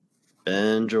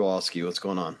Ben Jaworski, what's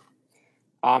going on?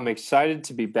 I'm excited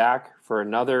to be back for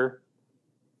another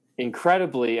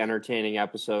incredibly entertaining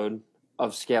episode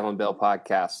of Scale and Bill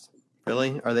podcast.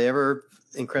 Really? Are they ever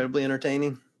incredibly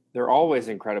entertaining? They're always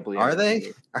incredibly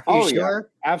entertaining. Are they? Are you sure?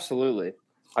 Yeah, absolutely.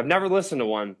 I've never listened to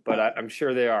one, but I'm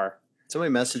sure they are.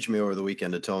 Somebody messaged me over the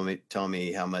weekend to tell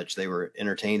me how much they were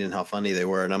entertained and how funny they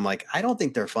were, and I'm like, I don't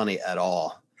think they're funny at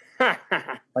all.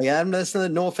 Like, that's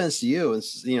no offense to you.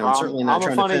 It's, I'm certainly not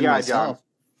trying to defend myself. John.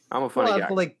 I'm a funny guy.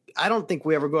 Like, I don't think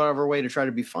we ever go out of our way to try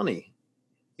to be funny.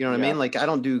 You know what I mean? Like, I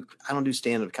don't do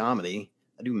stand-up comedy.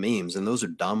 I do memes, and those are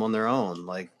dumb on their own.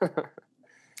 Like,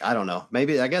 I don't know.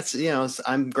 Maybe, I guess,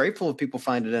 I'm grateful if people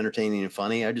find it entertaining and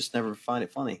funny. I just never find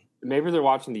it funny. Maybe they're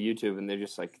watching the YouTube and they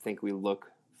just think we look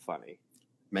funny.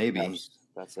 Maybe.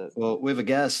 That's it. Well, we have a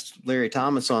guest, Larry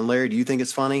Thomas, on. Larry, do you think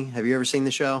it's funny? Have you ever seen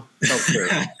the show? Oh, sure.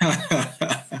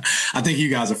 I think you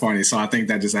guys are funny, so I think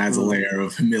that just adds a layer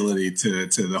of humility to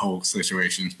the whole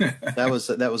situation. That was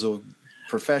a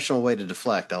professional way to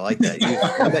deflect. I like that.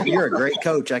 I bet you're a great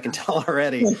coach. I can tell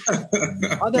already.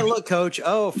 How'd that look, Coach?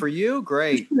 Oh, for you,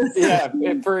 great. Yeah,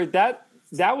 for that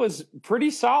was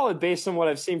pretty solid based on what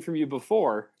I've seen from you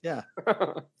before. Yeah,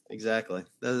 exactly.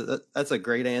 That's a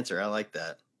great answer. I like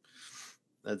that.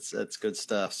 That's good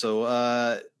stuff.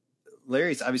 So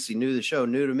Larry's obviously new to the show,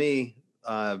 new to me.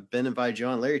 Ben invited you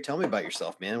on. Larry, tell me about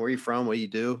yourself, man. Where are you from? What do you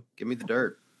do? Give me the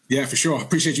dirt. Yeah, for sure.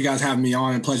 Appreciate you guys having me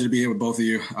on. Pleasure to be here with both of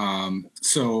you.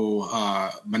 So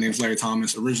my name is Larry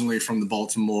Thomas, originally from the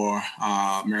Baltimore,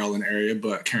 Maryland area,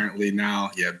 but currently now,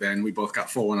 Ben, we both got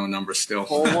 410 numbers still.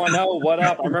 410, what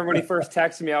up? I remember when he first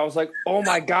texted me, I was like, oh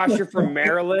my gosh, you're from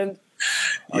Maryland?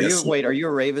 Are you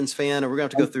a Ravens fan? Are we going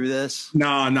to have to go through this?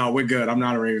 No, we're good. I'm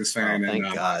not a Ravens fan. Oh, thank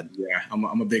God. Yeah,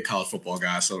 I'm a big college football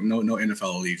guy, so no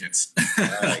NFL allegiance. All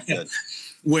right, good.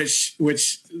 Which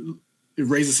it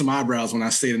raises some eyebrows when I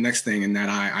say the next thing, and that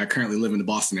I currently live in the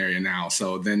Boston area now.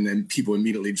 So then people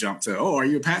immediately jump to, oh, are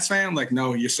you a Pats fan? I'm like,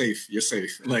 no, you're safe. You're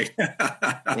safe. Like,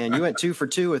 man, you went 2 for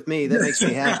 2 with me. That makes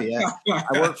me happy.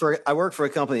 I work for a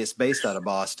company that's based out of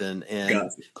Boston, and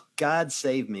God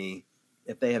save me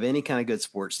if they have any kind of good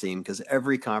sports team, because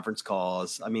every conference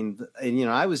calls. I mean, and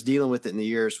I was dealing with it in the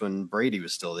years when Brady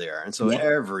was still there, and so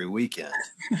every weekend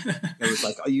it was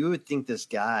like, oh, you would think this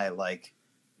guy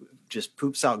just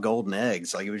poops out golden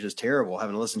eggs. Like, it was just terrible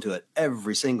having to listen to it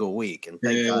every single week. And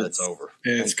thank God it's over.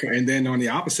 And then on the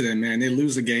opposite end, man, they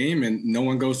lose the game and no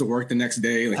one goes to work the next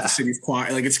day. Like, the city's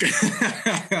quiet. Like,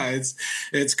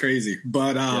 it's crazy.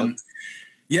 But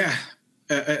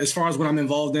as far as what I'm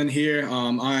involved in here,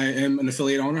 I am an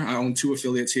affiliate owner. I own 2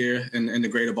 affiliates here in the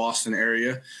greater Boston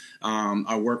area.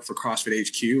 I work for CrossFit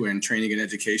HQ and training and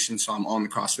education. So I'm on the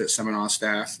CrossFit seminar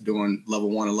staff doing level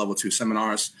 1 and level 2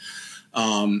 seminars.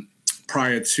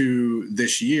 Prior to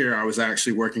this year, I was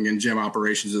actually working in gym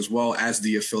operations as well as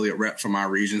the affiliate rep for my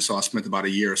region. So I spent about a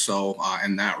year or so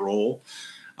in that role.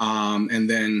 And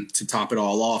then to top it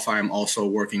all off, I am also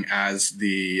working as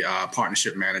the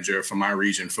partnership manager for my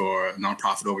region for a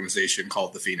nonprofit organization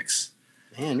called The Phoenix.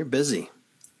 Man, you're busy.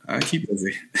 I keep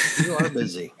busy. You are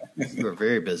busy. You are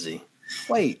very busy.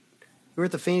 Wait, you were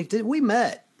at The Phoenix? We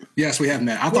met. Yes, we have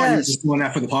met. I thought you were just doing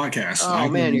that for the podcast. Oh,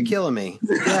 man, you're killing me.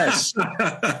 Yes.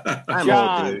 I'm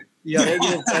John, old, dude.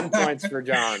 Negative 10 points for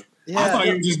John. Yeah. I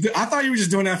thought you were just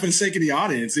doing that for the sake of the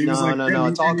audience. No.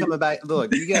 It's all coming back.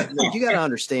 Look, you got to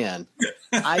understand.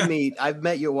 I've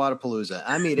met you at Wodapalooza.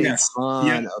 I meet a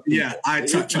ton of people. Yeah,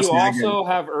 you also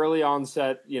have early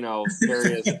onset,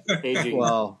 various aging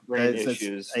brain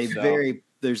issues.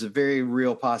 There's a very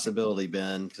real possibility,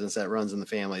 Ben, since that runs in the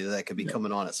family, that could be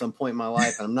coming on at some point in my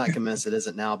life. And I'm not convinced it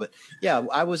isn't now. But yeah,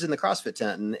 I was in the CrossFit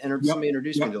tent and somebody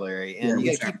introduced me to Larry. And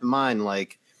you got to keep in mind,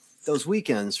 like, those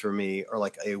weekends for me are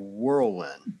like a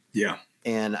whirlwind. Yeah.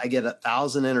 And I get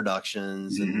 1,000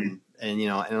 introductions and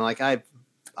like, I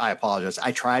apologize.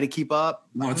 I try to keep up.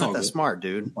 No, I'm not that smart,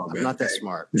 dude. I'm not that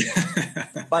smart.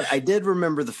 But I did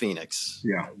remember the Phoenix.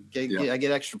 Yeah. I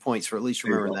get extra points for at least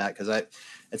remembering that, because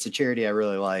it's a charity I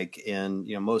really like. And,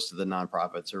 most of the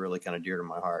nonprofits are really kind of dear to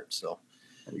my heart. So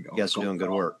you guys are doing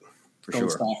good work for sure. Don't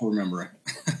stop remembering.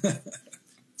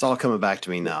 It's all coming back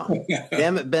to me now.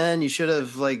 Damn it, Ben! You should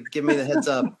have given me the heads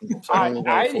up. I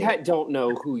don't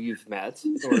know who you've met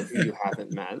or who you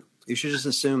haven't met. You should just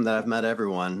assume that I've met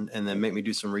everyone and then make me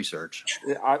do some research.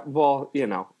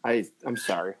 I'm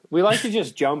sorry. We like to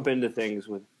just jump into things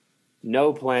with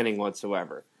no planning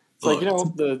whatsoever. It's like,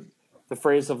 the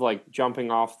phrase of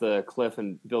jumping off the cliff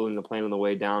and building the plane on the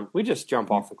way down. We just jump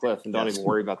off the cliff and don't even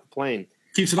worry about the plane.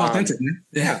 Keeps it authentic, man.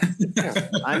 Yeah.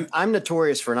 I'm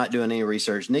notorious for not doing any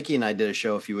research. Nikki and I did a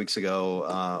show a few weeks ago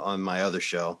on my other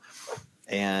show,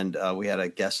 and we had a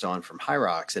guest on from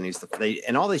Hyrox, and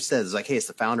and all they said is like, hey, it's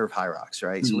the founder of Hyrox,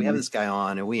 right? So we have this guy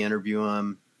on, and we interview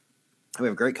him. We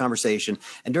have a great conversation,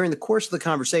 and during the course of the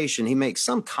conversation, he makes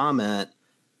some comment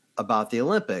about the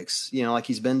Olympics, like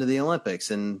he's been to the Olympics,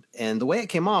 and the way it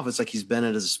came off, it's like he's been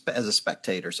as a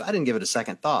spectator. So I didn't give it a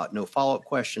second thought, no follow-up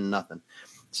question, nothing.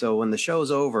 So when the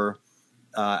show's over,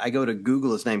 I go to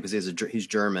Google his name because he's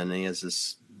German and he has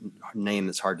this name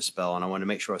that's hard to spell, and I wanted to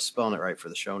make sure I was spelling it right for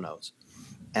the show notes.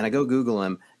 And I go Google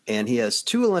him, and he has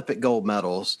 2 Olympic gold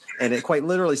medals, and it quite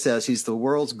literally says he's the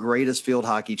world's greatest field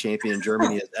hockey champion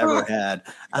Germany has ever had.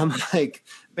 I'm like,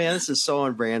 man, this is so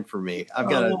on brand for me. I've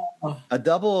got a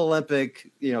double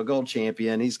Olympic, gold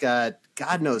champion. He's got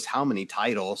God knows how many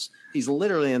titles. He's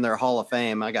literally in their Hall of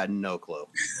Fame. I got no clue,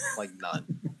 like none.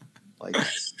 Like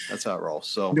that's how it rolls.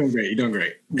 So you're doing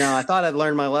great. No, I thought I'd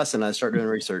learned my lesson. I started doing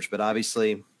research, but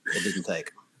obviously it didn't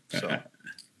take. So,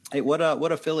 hey,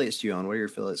 what affiliates do you own? What are your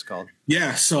affiliates called?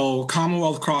 Yeah, so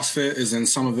Commonwealth CrossFit is in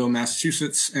Somerville,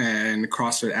 Massachusetts, and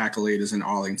CrossFit Accolade is in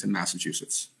Arlington,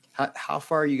 Massachusetts. How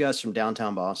far are you guys from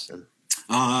downtown Boston?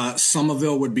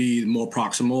 Somerville would be more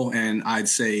proximal, and I'd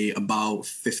say about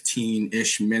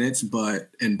 15-ish minutes. But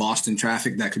in Boston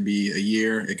traffic, that could be a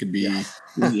year. It could be.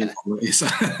 Yeah.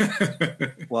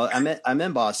 Well, I'm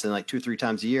in Boston like 2 or 3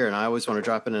 times a year, and I always want to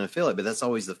drop in an affiliate, but that's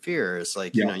always the fear. It's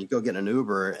like you go get an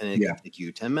Uber, and it could take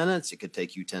you 10 minutes. It could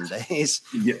take you 10 days.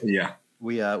 Yeah.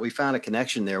 We found a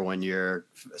connection there one year.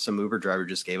 Some Uber driver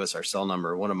just gave us our cell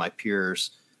number. One of my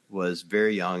peers was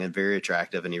very young and very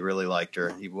attractive, and he really liked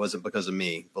her. He wasn't because of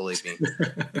me, believe me.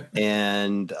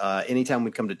 And anytime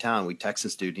we'd come to town, we'd text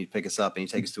this dude, and he'd pick us up, and he'd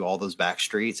take us through all those back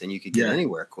streets, and you could get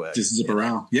anywhere quick. Just zip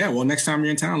around. Yeah, well, next time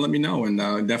you're in town, let me know, and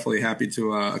definitely happy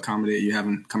to accommodate you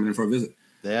having coming in for a visit.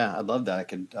 Yeah, I'd love that. I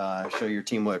could show your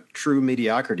team what true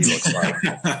mediocrity looks like.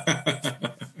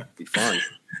 Be fun.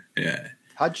 Yeah.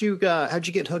 How'd you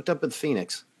get hooked up with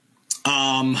Phoenix?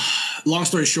 Long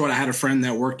story short, I had a friend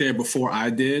that worked there before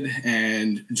I did,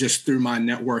 and just through my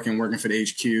network and working for the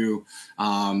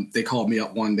HQ, they called me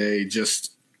up one day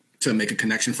just to make a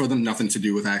connection for them. Nothing to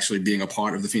do with actually being a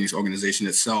part of the Phoenix organization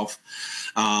itself.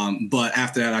 But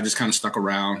after that, I just kind of stuck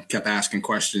around, kept asking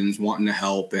questions, wanting to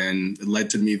help, and it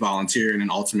led to me volunteering. And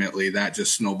ultimately that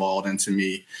just snowballed into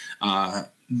me,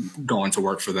 going to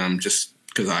work for them just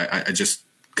because I just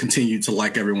continued to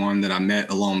like everyone that I met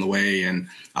along the way, and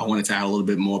I wanted to add a little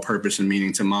bit more purpose and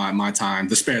meaning to my time,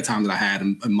 the spare time that I had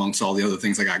amongst all the other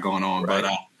things I got going on. Right.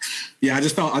 But I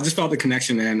just felt the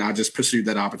connection, and I just pursued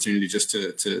that opportunity just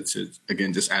to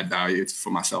again just add value for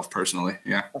myself personally.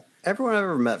 Yeah. Everyone I've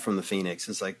ever met from the Phoenix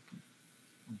is like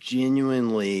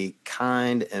genuinely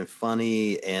kind and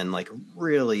funny and like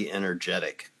really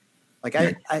energetic. Like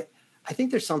I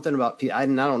think there's something about people. I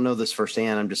don't know this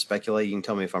firsthand. I'm just speculating. You can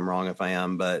tell me if I'm wrong if I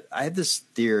am. But I have this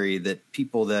theory that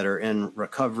people that are in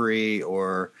recovery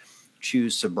or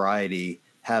choose sobriety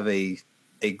have a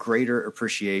greater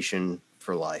appreciation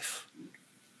for life.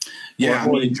 Yeah,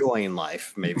 or enjoying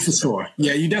life, maybe. For sure.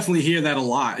 Yeah, you definitely hear that a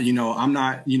lot. I'm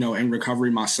not, in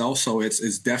recovery myself, so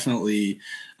it's definitely.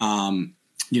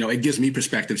 It gives me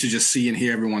perspective to just see and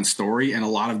hear everyone's story. And a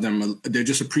lot of them, they're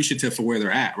just appreciative for where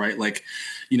they're at, right? Like,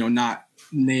 not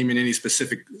naming any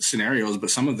specific scenarios, but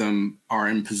some of them are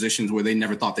in positions where they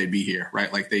never thought they'd be here,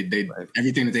 right? Like they right.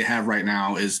 Everything that they have right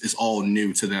now is all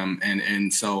new to them.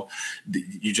 And so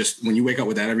you just, when you wake up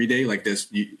with that every day like this,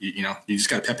 you just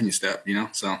got a pep in your step,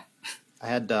 so. I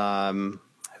had,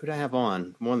 who did I have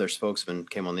on? One of their spokesmen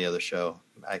came on the other show.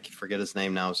 I forget his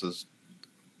name now. This was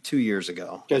 2 years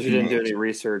ago. Because you didn't do any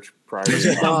research prior to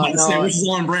that. Which is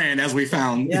on brand, as we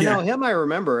found. Yeah, no, him I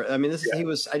remember. I mean, he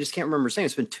was, I just can't remember his name.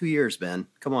 It's been 2 years, Ben.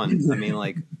 Come on. I mean,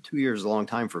 like 2 years is a long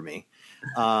time for me.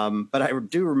 But I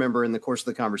do remember in the course of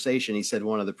the conversation, he said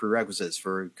one of the prerequisites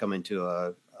for coming to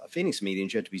a Phoenix meeting,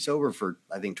 you have to be sober for,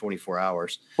 I think, 24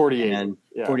 hours. 48. And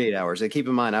 48 hours. And keep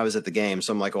in mind, I was at the game.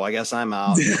 So I'm like, well, I guess I'm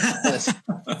out.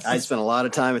 I spent a lot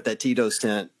of time at that Tito's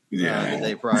tent the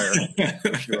day prior.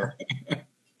 For sure. Yeah.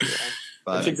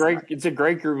 But it's a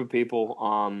great group of people.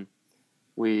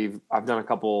 I've done a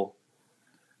couple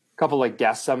like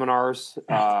guest seminars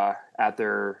at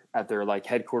their like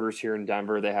headquarters here in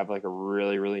Denver. They have like a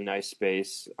really, really nice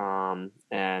space.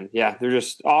 And yeah, they're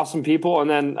just awesome people. And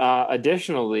then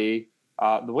additionally,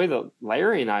 the way that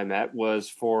Larry and I met was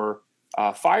for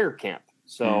fire camp.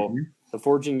 So the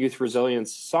Forging Youth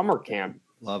Resilience summer camp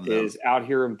is out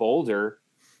here in Boulder.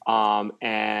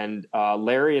 And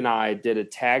Larry and I did a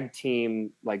tag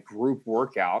team like group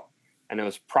workout, and it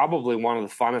was probably one of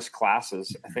the funnest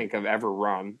classes I think I've ever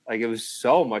run. Like it was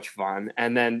so much fun.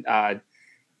 And then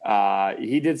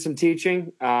he did some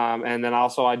teaching, and then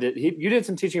also you did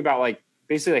some teaching about like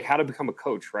basically like how to become a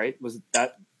coach, right? Was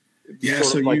that Yeah,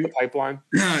 sort of like the pipeline?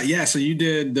 Yeah, so you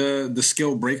did the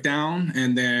skill breakdown,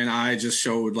 and then I just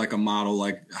showed like a model,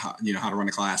 like how to run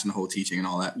a class and the whole teaching and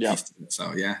all that. Yeah.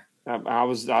 So yeah,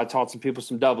 I taught some people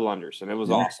some double unders, and it was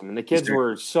awesome. And the kids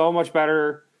were so much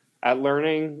better at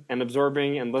learning and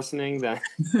absorbing and listening than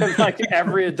like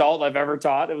every adult I've ever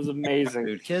taught. It was amazing.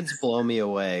 Dude, kids blow me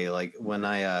away. Like when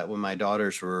my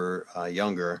daughters were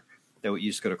younger, they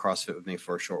used to go to CrossFit with me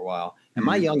for a short while. And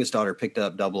my youngest daughter picked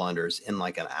up double unders in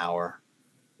like an hour.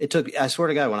 I swear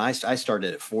to God, when I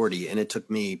started at 40, and it took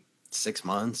me 6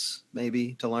 months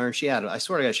maybe to learn. I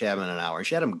swear to God, she had them in an hour.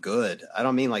 She had them good. I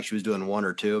don't mean like she was doing 1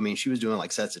 or 2. I mean, she was doing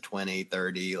like sets of 20,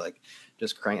 30, like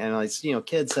just crank. And like,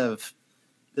 kids have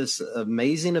this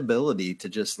amazing ability to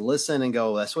just listen and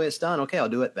go, that's the way it's done. Okay, I'll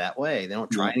do it that way. They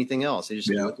don't try anything else. They just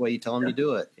do it the way you tell them to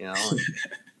do it.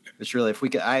 It's really, if we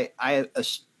could, I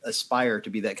aspire to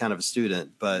be that kind of a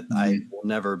student, but I will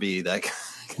never be that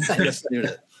kind of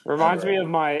student. Reminds me of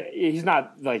he's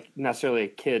not like necessarily a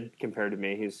kid compared to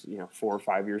me. He's 4 or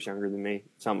 5 years younger than me,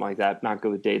 something like that. Not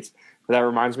good with dates, but that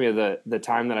reminds me of the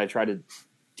time that I tried to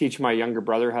teach my younger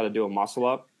brother how to do a muscle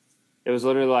up. It was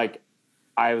literally like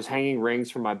I was hanging rings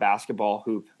from my basketball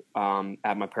hoop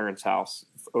at my parents' house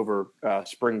over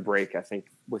spring break, I think,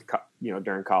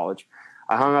 during college.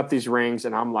 I hung up these rings,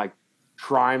 and I'm like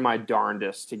trying my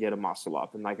darndest to get a muscle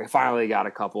up, and like I finally got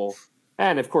a couple.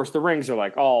 And of course, the rings are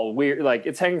like all weird, like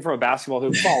it's hanging from a basketball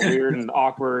hoop, it's all weird and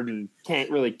awkward, and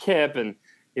can't really kip, and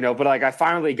but like I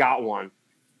finally got one.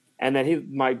 And then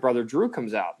my brother Drew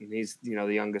comes out, and he's the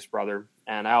youngest brother,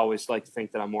 and I always like to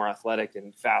think that I'm more athletic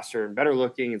and faster and better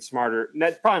looking and smarter.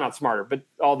 Probably not smarter, but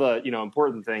all the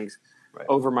important things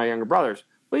over my younger brothers.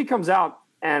 But he comes out,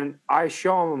 and I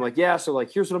show him, I'm like, yeah, so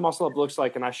like here's what a muscle up looks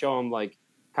like, and I show him like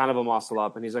kind of a muscle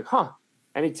up, and he's like, huh.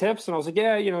 Any tips? And I was like,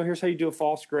 yeah, here's how you do a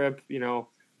false grip,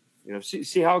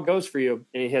 see how it goes for you.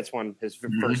 And he hits one his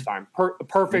first time.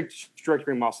 Perfect strict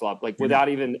ring muscle up, like without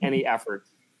even any effort.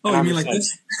 Oh, you mean like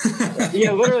this?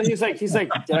 Yeah, literally. He's like, is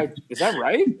that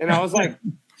right? And I was like,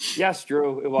 yes,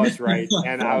 Drew, it was right.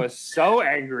 And I was so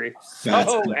angry,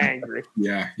 angry.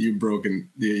 Yeah, you broken.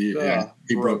 Yeah,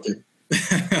 he broke it.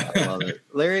 I love it.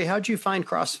 Larry, how'd you find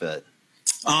CrossFit?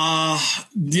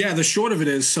 The short of it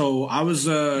is, so I was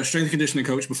a strength and conditioning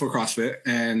coach before CrossFit,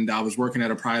 and I was working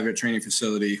at a private training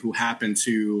facility who happened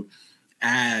to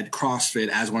add CrossFit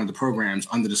as one of the programs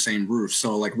under the same roof.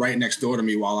 So like right next door to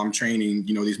me while I'm training,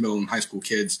 these middle and high school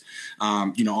kids,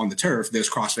 on the turf, there's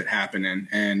CrossFit happening.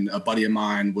 And a buddy of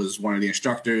mine was one of the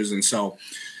instructors. And so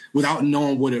without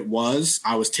knowing what it was,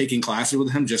 I was taking classes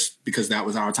with him just because that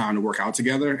was our time to work out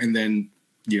together. And then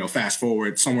fast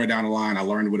forward somewhere down the line, I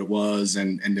learned what it was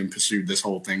and then pursued this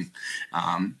whole thing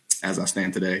as I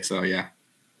stand today. So, yeah.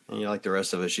 And you're like the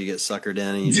rest of us, you get suckered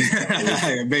in and you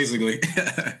just basically.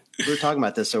 We were talking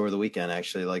about this over the weekend,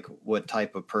 actually, like what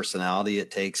type of personality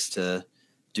it takes to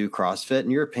do CrossFit.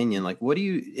 In your opinion, like what do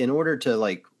you, in order to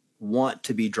like want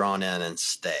to be drawn in and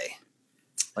stay,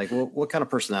 like what kind of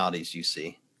personalities do you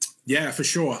see? Yeah, for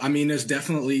sure. I mean, there's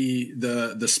definitely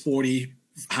the sporty,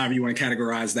 however you want to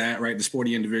categorize that, right? The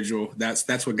sporty individual,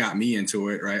 that's what got me into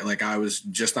it, right? Like I was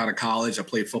just out of college, I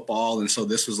played football. And so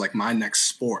this was like my next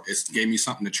sport. It gave me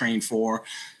something to train for.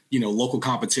 Local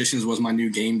competitions was my new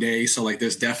game day. So like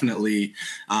there's definitely,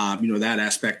 that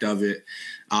aspect of it.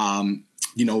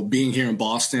 Being here in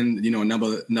Boston,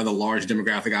 another large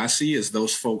demographic I see is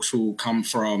those folks who come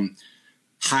from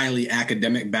highly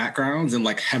academic backgrounds and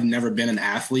like have never been an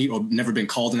athlete or never been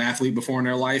called an athlete before in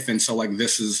their life. And so like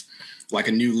this is like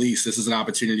a new lease. This is an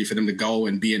opportunity for them to go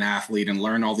and be an athlete and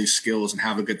learn all these skills and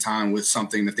have a good time with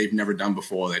something that they've never done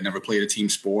before. They've never played a team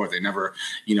sport. They never,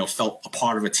 felt a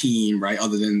part of a team, right?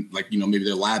 Other than like, maybe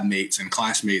their lab mates and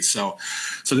classmates. So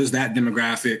there's that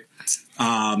demographic.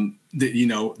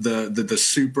 The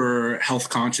super health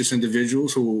conscious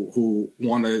individuals who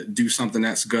want to do something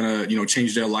that's gonna,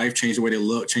 change their life, change the way they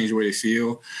look, change the way they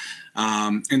feel.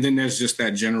 And then there's just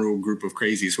that general group of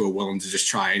crazies who are willing to just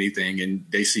try anything, and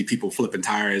they see people flipping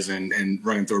tires and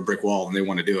running through a brick wall and they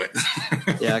want to do it.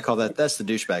 Yeah, I call that's the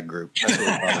douchebag group.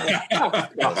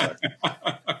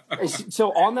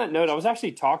 So on that note, I was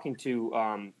actually talking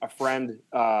to a friend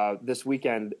this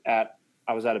weekend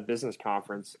I was at a business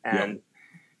conference, and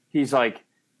he's like,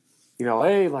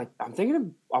 hey, like I'm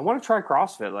thinking I want to try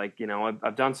CrossFit. Like,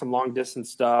 I've done some long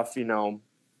distance stuff,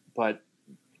 but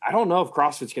I don't know if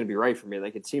CrossFit's going to be right for me.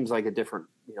 Like, it seems like a different,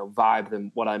 vibe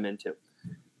than what I'm into.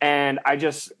 And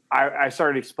I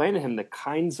started explaining to him the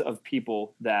kinds of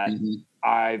people that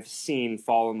I've seen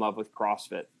fall in love with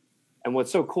CrossFit. And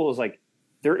what's so cool is like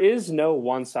there is no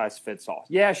one size fits all.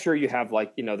 Yeah, sure. You have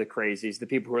like, the crazies, the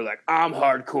people who are like, I'm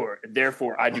hardcore,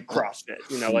 therefore I do CrossFit.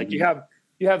 Like you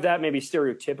have that maybe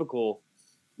stereotypical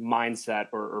mindset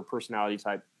or personality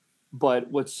type. But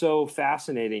what's so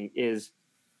fascinating is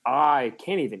I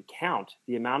can't even count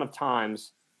the amount of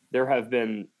times there have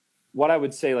been what I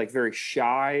would say like very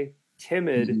shy,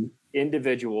 timid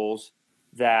individuals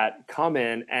that come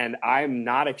in, and I'm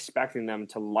not expecting them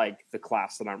to like the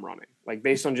class that I'm running, like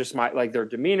based on just their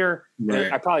demeanor.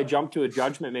 Right. I probably jumped to a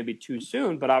judgment maybe too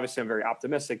soon, but obviously I'm very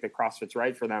optimistic that CrossFit's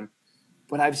right for them.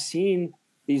 But I've seen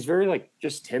these very like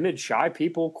just timid, shy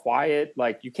people, quiet,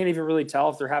 like you can't even really tell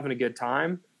if they're having a good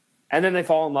time. And then they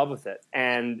fall in love with it.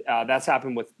 And that's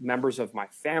happened with members of my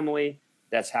family.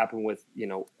 That's happened with,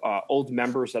 old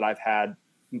members that I've had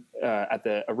at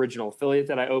the original affiliate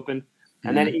that I opened.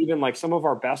 And then even like some of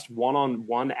our best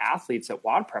one-on-one athletes at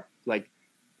WOD Prep, like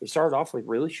they started off like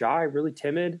really shy, really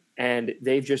timid, and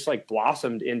they've just like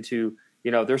blossomed into,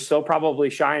 they're still probably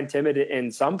shy and timid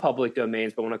in some public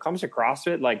domains, but when it comes to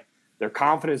CrossFit, like their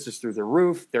confidence is through the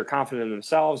roof. They're confident in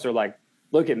themselves. They're like,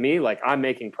 look at me, like I'm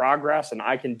making progress and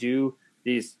I can do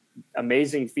these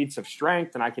amazing feats of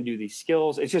strength and I can do these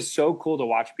skills. It's just so cool to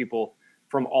watch people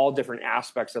from all different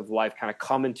aspects of life kind of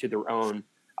come into their own.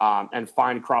 And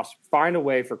find a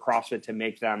way for CrossFit to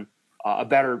make them a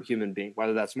better human being,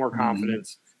 whether that's more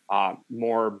confidence,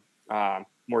 more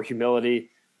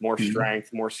humility, more strength,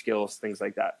 more skills, things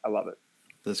like that. I love it.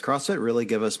 Does CrossFit really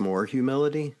give us more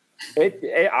humility?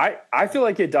 I feel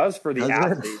like it does for the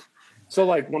athlete. So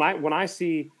like when I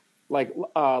see like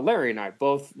Larry and I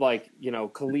both like,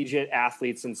 collegiate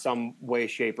athletes in some way,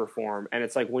 shape or form. And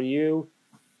it's like when you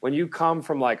come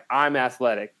from like, I'm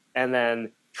athletic and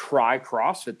then try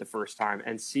CrossFit the first time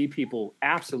and see people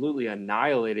absolutely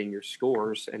annihilating your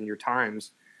scores and your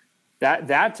times,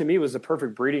 that to me was the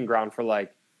perfect breeding ground for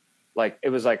like it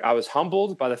was like I was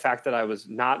humbled by the fact that I was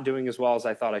not doing as well as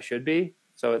I thought I should be.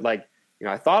 So it like,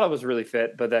 I thought I was really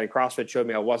fit, but then CrossFit showed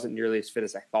me I wasn't nearly as fit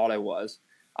as I thought I was.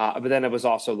 But then it was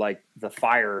also like the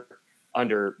fire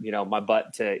under, my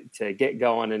butt to get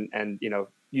going and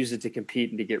use it to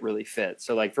compete and to get really fit.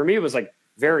 So like for me, it was like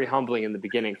very humbling in the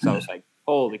beginning because I was like,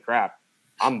 holy crap,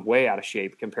 I'm way out of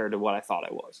shape compared to what I thought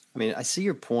I was. I mean, I see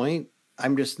your point.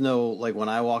 I'm just like when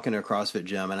I walk into a CrossFit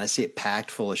gym and I see it packed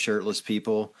full of shirtless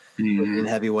people in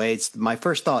heavy weights, my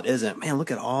first thought isn't, man, look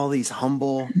at all these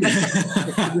humble,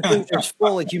 they're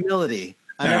full of humility.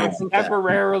 I never think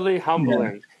temporarily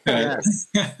humbling. Yes.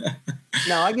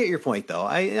 No, I get your point though.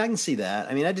 I can see that.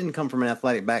 I mean, I didn't come from an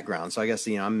athletic background, so I guess,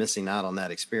 I'm missing out on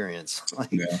that experience.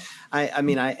 Like, I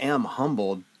mean, I am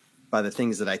humbled by the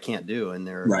things that I can't do, and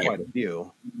there are quite a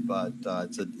few, but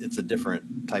it's a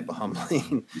different type of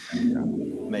humbling,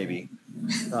 maybe.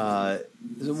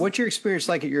 What's your experience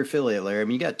like at your affiliate, Larry? I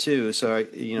mean, you got two, so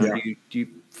do you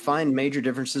find major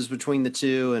differences between the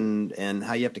two, and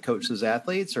how you have to coach those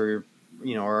athletes, or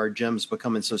are our gyms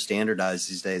becoming so standardized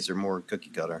these days? They're more cookie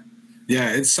cutter.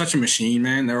 Yeah, it's such a machine,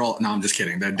 man. No, I'm just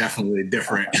kidding. They're definitely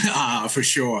different for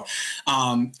sure.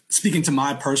 Speaking to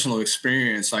my personal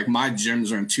experience, like my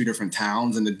gyms are in two different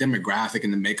towns, and the demographic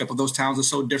and the makeup of those towns are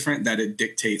so different that it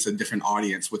dictates a different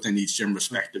audience within each gym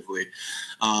respectively.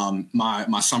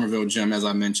 My Somerville gym, as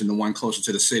I mentioned, the one closer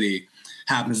to the city,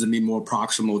 happens to be more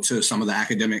proximal to some of the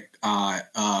academic,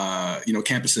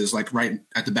 campuses, like right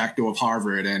at the back door of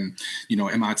Harvard, and,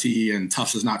 MIT and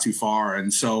Tufts is not too far.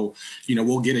 And so,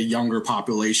 we'll get a younger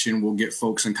population. We'll get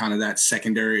folks in kind of that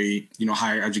secondary,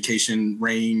 higher education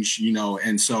range,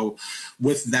 and so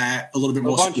with that, a little bit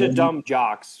more. A bunch of dumb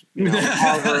jocks,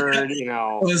 Harvard,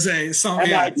 Let's say some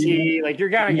MIT, like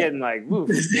you're kind of getting like, oof,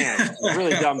 man,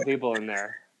 really dumb people in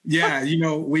there. Yeah,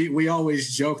 we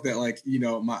always joke that like,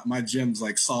 my gym's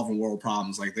like solving world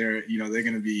problems. Like they're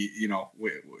going to be,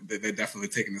 they're definitely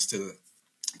taking us to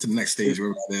the next stage where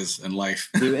it is in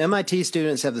life. Do MIT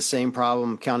students have the same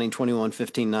problem counting 21,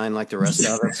 15, 9 like the rest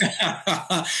of us?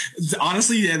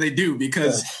 Honestly, yeah, they do,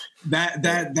 because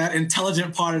that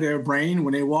intelligent part of their brain,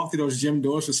 when they walk through those gym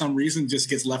doors, for some reason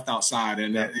just gets left outside,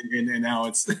 and now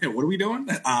it's what are we doing?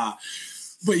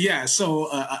 But yeah, so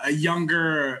a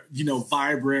younger,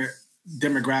 vibrant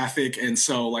demographic. And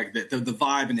so like the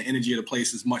vibe and the energy of the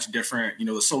place is much different.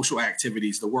 The social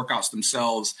activities, the workouts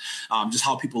themselves, just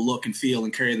how people look and feel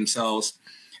and carry themselves.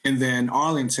 And then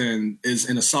Arlington is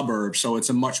in a suburb, so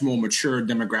it's a much more mature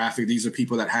demographic. These are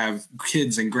people that have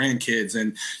kids and grandkids,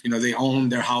 and, they own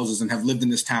their houses and have lived in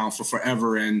this town for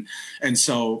forever. And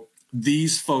so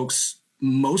these folks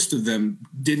most of them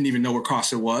didn't even know what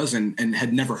CrossFit was and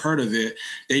had never heard of it.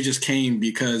 They just came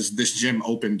because this gym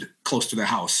opened close to their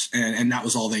house, and that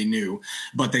was all they knew.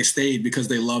 But they stayed because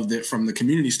they loved it from the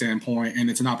community standpoint, and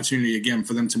it's an opportunity, again,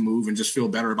 for them to move and just feel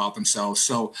better about themselves.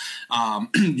 So,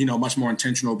 much more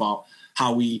intentional about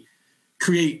how we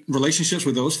create relationships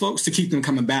with those folks to keep them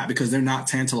coming back, because they're not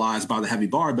tantalized by the heavy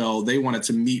barbell. They wanted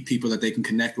to meet people that they can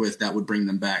connect with that would bring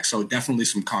them back. So definitely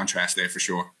some contrast there for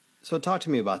sure. So talk to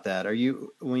me about that.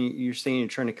 When you're saying you're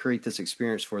trying to create this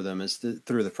experience for them, is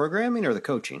through the programming or the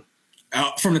coaching?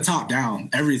 From the top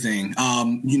down, everything.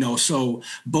 So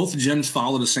both gyms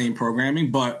follow the same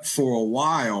programming, but for a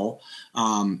while,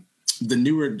 the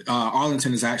newer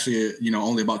Arlington is actually,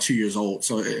 only about 2 years old.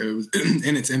 So it was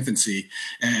in its infancy,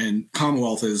 and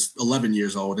Commonwealth is 11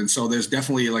 years old. And so there's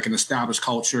definitely like an established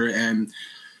culture, and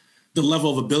the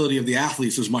level of ability of the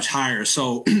athletes was much higher.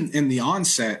 So in the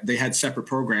onset, they had separate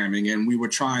programming, and we were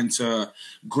trying to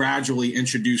gradually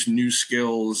introduce new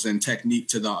skills and technique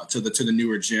to the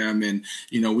newer gym. And,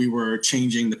 we were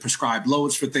changing the prescribed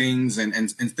loads for things and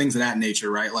things of that nature,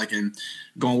 right? Like in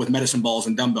going with medicine balls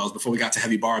and dumbbells before we got to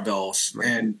heavy barbells. Right.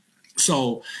 And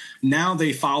so now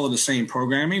they follow the same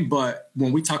programming, but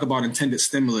when we talk about intended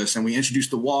stimulus and we introduce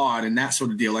the WOD and that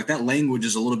sort of deal, like that language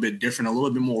is a little bit different, a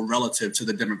little bit more relative to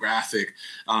the demographic,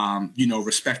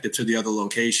 respective to the other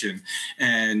location.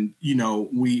 And,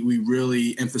 we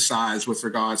really emphasize with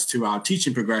regards to our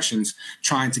teaching progressions,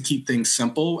 trying to keep things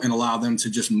simple and allow them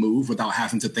to just move without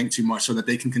having to think too much so that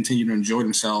they can continue to enjoy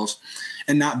themselves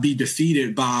and not be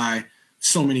defeated by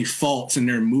so many faults in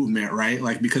their movement, right?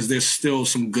 Like, because there's still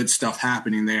some good stuff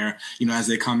happening there, as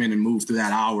they come in and move through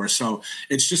that hour. So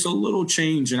it's just a little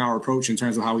change in our approach in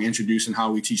terms of how we introduce and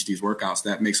how we teach these workouts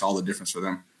that makes all the difference for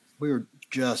them. We were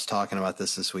just talking about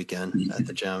this weekend at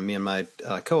the gym. Me and my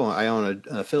I own an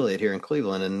affiliate here in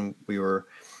Cleveland, and we were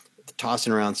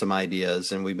tossing around some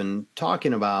ideas, and we've been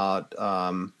talking about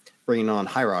bringing on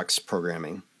Hyrox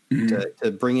programming.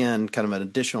 To bring in kind of an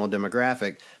additional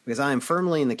demographic, because I am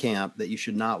firmly in the camp that you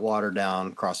should not water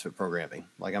down CrossFit programming.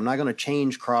 Like, I'm not going to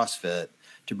change CrossFit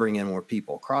to bring in more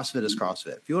people. CrossFit is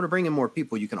CrossFit. If you want to bring in more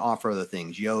people, you can offer other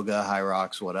things, yoga,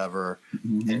 Hyrox, whatever,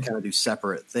 and kind of do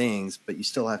separate things, but you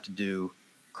still have to do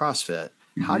CrossFit.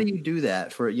 How do you do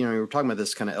that for, we were talking about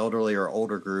this kind of elderly or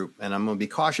older group, and I'm going to be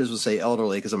cautious to say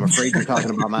elderly because I'm afraid you're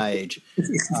talking about my age.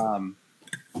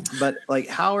 But like,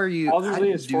 how are you?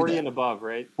 Elderly is 40 and above,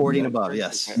 right? 40 and above,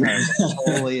 yes.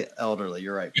 Totally elderly.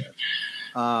 You're right.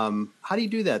 How do you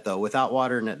do that though without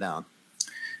watering it down?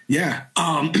 Yeah.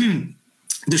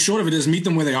 The short of it is meet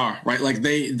them where they are, right? Like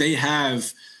they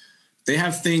have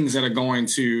things that are going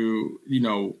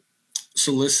to,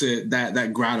 solicit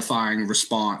that gratifying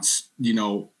response,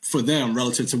 for them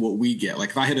relative to what we get.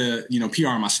 Like if I hit a, PR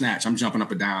on my snatch, I'm jumping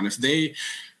up and down. If they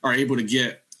are able to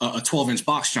get a 12-inch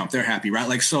box jump, they're happy, right?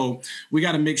 Like, so we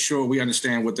got to make sure we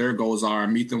understand what their goals are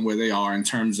and meet them where they are in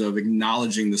terms of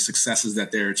acknowledging the successes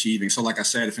that they're achieving. So like I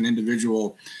said, if an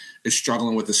individual is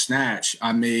struggling with a snatch,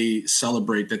 I may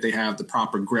celebrate that they have the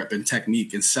proper grip and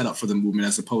technique and setup for the movement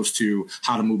as opposed to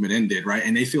how the movement ended, right?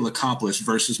 And they feel accomplished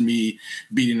versus me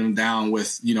beating them down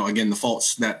with, again, the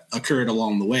faults that occurred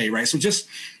along the way, right? So just,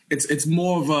 it's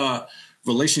more of a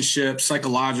relationship,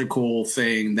 psychological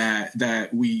thing that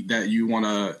you want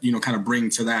to, kind of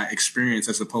bring to that experience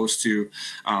as opposed to,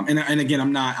 and again,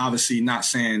 I'm obviously not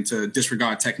saying to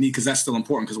disregard technique because that's still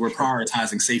important because we're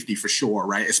prioritizing safety for sure,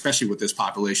 right? Especially with this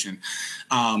population.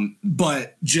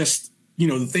 But just,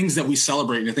 the things that we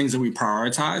celebrate and the things that we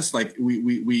prioritize, like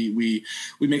we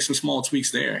make some small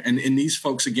tweaks there. And these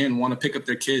folks, again, want to pick up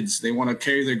their kids. They want to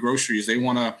carry their groceries. They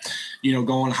want to,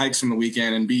 go on hikes on the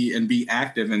weekend and be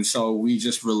active. And so we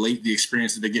just relate the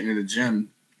experience that they're getting in the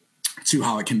gym to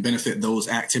how it can benefit those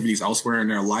activities elsewhere in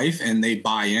their life. And they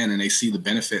buy in and they see the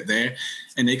benefit there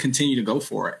and they continue to go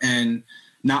for it. And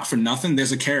not for nothing,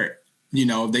 there's a carrot.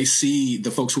 They see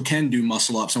the folks who can do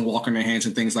muscle ups and walk on their hands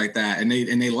and things like that. And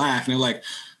they laugh and they're like,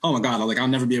 oh my God, I'll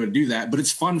never be able to do that. But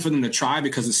it's fun for them to try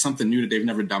because it's something new that they've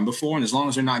never done before. And as long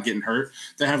as they're not getting hurt,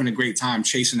 they're having a great time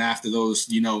chasing after those,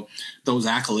 those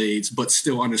accolades, but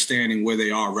still understanding where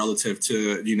they are relative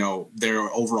to, their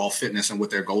overall fitness and what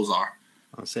their goals are.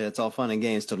 I'll say it's all fun and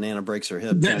games till Nana breaks her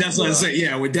hip. That's what I say.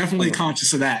 Yeah, we're definitely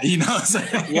conscious of that.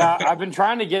 Yeah, I've been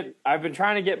trying to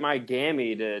get my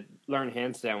Gammy to learn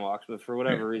handstand walks, but for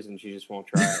whatever reason, she just won't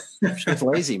try it. She's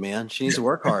lazy, man. She needs to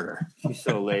work harder. She's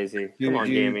so lazy. Come on,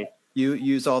 Gammy. You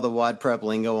use all the WOD prep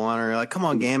lingo on her. You're like, come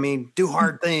on, Gammy, do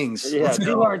hard things. Yeah,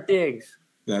 do hard things.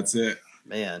 That's it,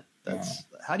 man.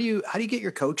 How do you get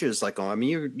your coaches like on? I mean,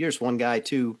 you're just one guy,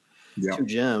 two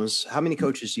gyms. How many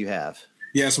coaches do you have?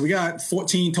 Yeah, so we got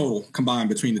 14 total combined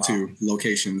between the two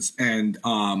locations, and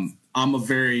I'm a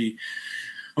very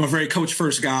coach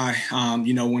first guy.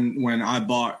 When I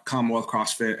bought Commonwealth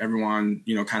CrossFit, everyone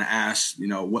kind of asked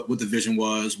what the vision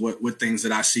was, what things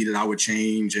that I see that I would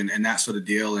change, and that sort of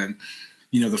deal. And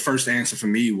the first answer for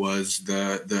me was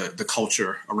the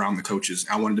culture around the coaches.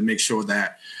 I wanted to make sure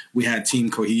that we had team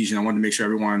cohesion. I wanted to make sure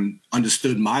everyone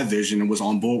understood my vision and was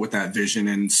on board with that vision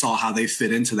and saw how they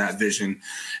fit into that vision,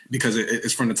 because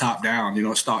it's from the top down.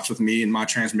 It starts with me and my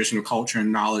transmission of culture and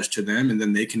knowledge to them, and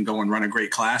then they can go and run a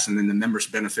great class, and then the members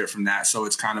benefit from that. So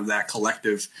it's kind of that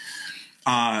collective.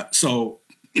 So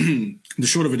the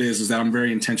short of it is that I'm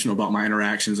very intentional about my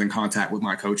interactions and contact with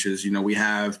my coaches. We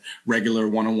have regular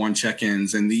one-on-one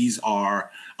check-ins, and these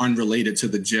are unrelated to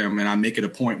the gym. And I make it a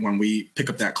point when we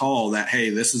pick up that call that, hey,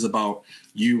 this is about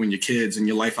you and your kids and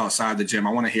your life outside the gym.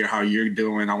 I want to hear how you're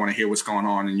doing. I want to hear what's going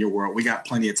on in your world. We got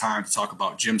plenty of time to talk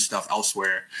about gym stuff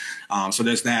elsewhere. So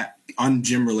there's that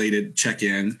un-gym related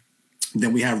check-in.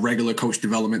 Then we have regular coach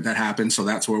development that happens. So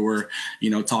that's where we're,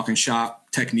 talking shop,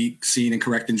 technique, seeing and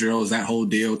correcting drills, that whole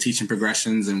deal, teaching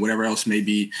progressions and whatever else may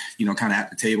be, kind of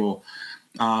at the table.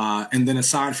 And then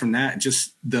aside from that,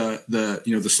 just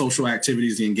the social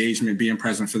activities, the engagement, being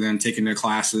present for them, taking their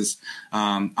classes.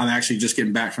 I'm actually just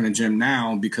getting back from the gym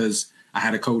now because I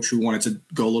had a coach who wanted to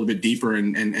go a little bit deeper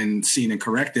and seeing and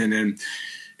correcting. And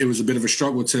it was a bit of a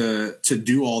struggle to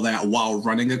do all that while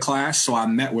running a class. So I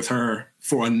met with her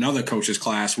for another coach's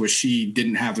class where she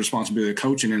didn't have the responsibility of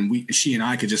coaching, and she and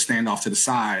I could just stand off to the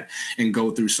side and go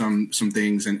through some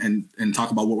things and talk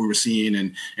about what we were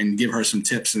seeing and give her some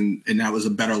tips, and that was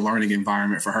a better learning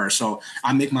environment for her. So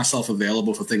I make myself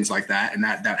available for things like that, and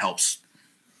that helps.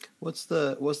 What's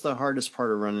the hardest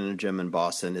part of running a gym in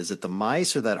Boston? Is it the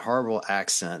mice or that horrible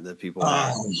accent that people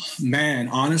have? Man,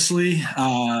 honestly,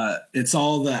 it's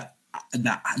all the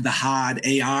hard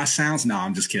AI sounds. No,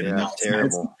 I'm just kidding. Yeah, no,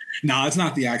 terrible. It's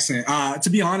not the accent. To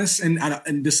be honest,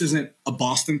 and this isn't a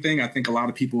Boston thing. I think a lot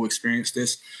of people experience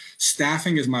this.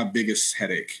 Staffing is my biggest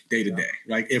headache day to day.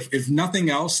 Like if nothing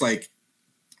else,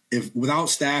 if without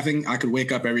staffing, I could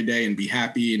wake up every day and be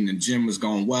happy, and the gym was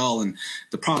going well, and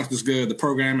the product is good, the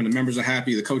program and the members are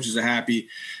happy, the coaches are happy,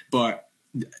 but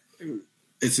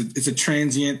it's a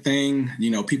transient thing.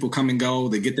 People come and go,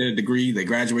 they get their degree, they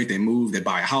graduate, they move, they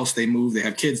buy a house, they move, they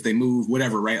have kids, they move,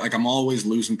 whatever, right? Like I'm always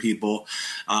losing people.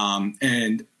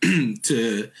 And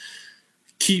to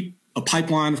keep a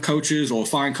pipeline of coaches or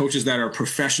find coaches that are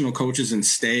professional coaches and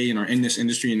stay and are in this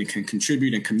industry and can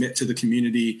contribute and commit to the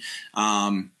community,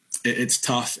 it's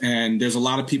tough. And there's a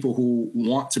lot of people who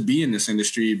want to be in this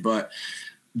industry, but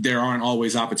there aren't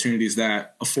always opportunities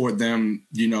that afford them,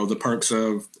 the perks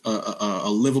of a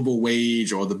livable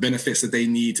wage or the benefits that they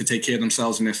need to take care of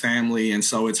themselves and their family. And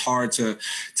so it's hard to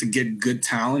get good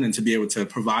talent and to be able to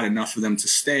provide enough for them to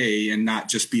stay and not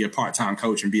just be a part-time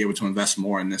coach and be able to invest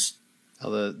more in this.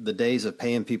 Well, the days of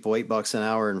paying people $8 an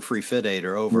hour and free fit aid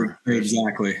are over.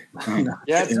 Exactly.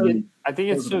 Yeah, I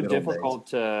think it's so difficult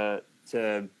to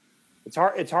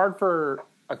it's hard for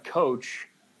a coach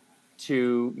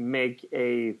to make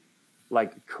a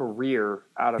career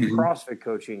out of CrossFit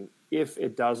coaching if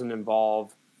it doesn't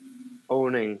involve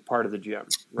owning part of the gym,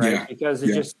 right? Yeah. Because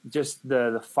it just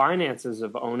the finances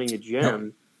of owning a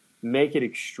gym make it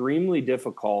extremely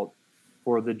difficult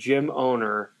for the gym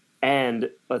owner and,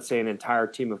 let's say, an entire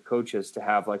team of coaches to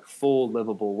have full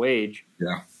livable wage.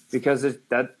 Yeah. Because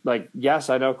yes,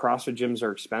 I know CrossFit gyms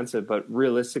are expensive, but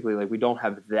realistically, we don't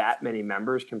have that many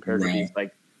members compared to these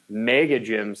mega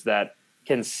gyms that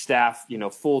can staff,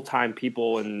 full-time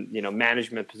people and,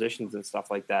 management positions and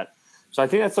stuff like that. So I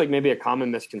think that's maybe a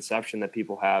common misconception that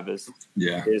people have that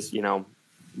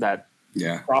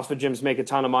CrossFit gyms make a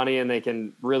ton of money and they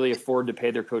can really afford to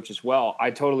pay their coaches well.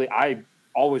 I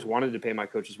always wanted to pay my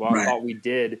coaches well. I thought we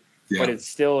did, but it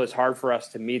still is hard for us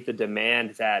to meet the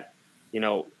demand that,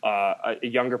 a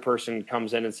younger person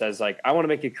comes in and says I want to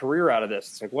make a career out of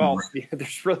this. It's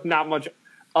there's really not much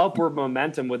upward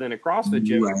momentum within a CrossFit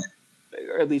gym,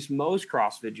 or at least most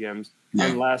CrossFit gyms,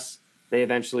 unless they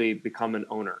eventually become an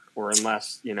owner or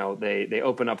unless, they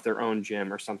open up their own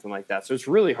gym or something like that. So it's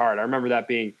really hard. I remember that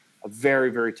being a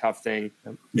very, very tough thing,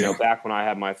 back when I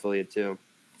had my affiliate too.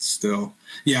 Still.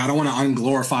 Yeah, I don't want to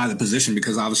unglorify the position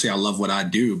because obviously I love what I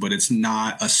do, but it's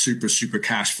not a super, super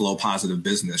cash flow positive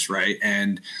business, right?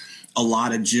 And a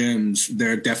lot of gyms,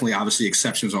 there are definitely obviously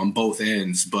exceptions on both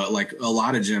ends, but a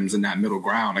lot of gyms in that middle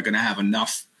ground are going to have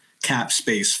enough cap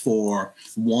space for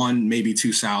one, maybe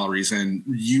two salaries. And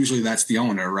usually that's the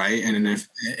owner, right?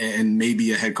 And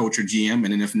maybe a head coach or GM.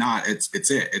 And then if not,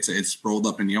 it's rolled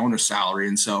up in the owner's salary.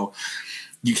 And so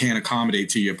you can't accommodate,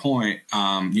 to your point,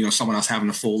 someone else having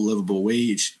a full livable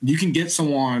wage, you can get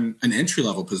someone an entry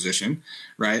level position,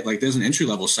 right? Like there's an entry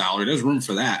level salary, there's room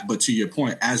for that. But to your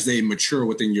point, as they mature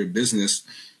within your business,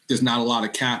 there's not a lot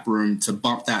of cap room to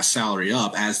bump that salary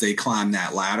up as they climb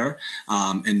that ladder.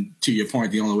 And to your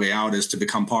point, the only way out is to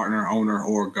become partner, owner,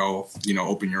 or go,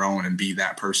 open your own and be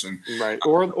that person. Right.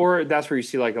 Or that's where you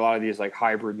see like a lot of these like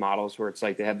hybrid models where it's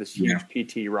like they have this huge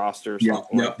PT roster. Yeah.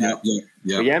 But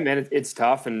yeah, man, it's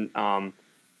tough. And,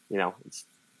 it's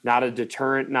not a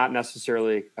deterrent, not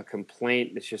necessarily a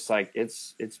complaint. It's just like,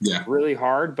 it's really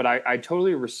hard. But I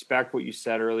totally respect what you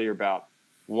said earlier about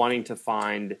wanting to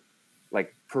find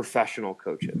like professional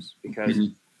coaches,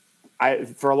 because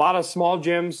for a lot of small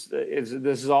gyms,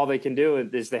 this is all they can do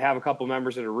is they have a couple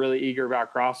members that are really eager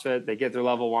about CrossFit. They get their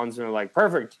level ones and they're like,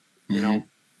 perfect,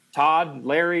 Todd,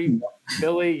 Larry,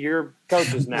 Billy, you're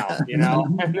coaches now,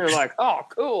 and they're like, oh,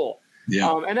 cool.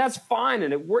 Yeah. And that's fine.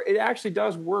 And it actually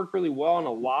does work really well in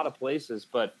a lot of places.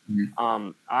 But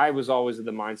I was always in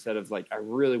the mindset of like, I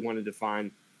really wanted to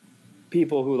find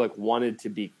people who like wanted to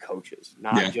be coaches,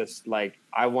 not just like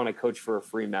I want to coach for a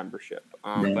free membership.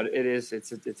 But it's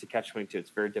a catch-22. It's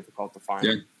very difficult to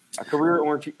find a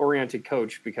career-oriented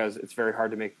coach because it's very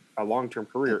hard to make a long-term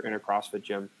career in a CrossFit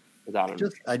gym without him.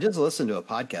 I just listened to a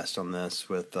podcast on this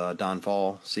with Don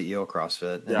Fall, CEO of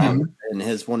CrossFit,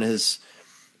 and one of his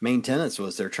main tenets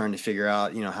was they're trying to figure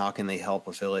out, how can they help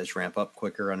affiliates ramp up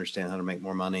quicker, understand how to make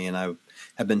more money. And I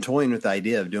have been toying with the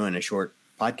idea of doing a short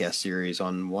podcast series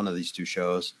on one of these two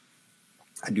shows.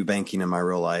 I do banking in my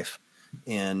real life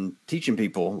and teaching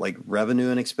people like revenue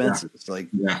and expenses.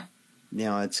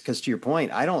 It's because to your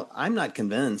point, I'm not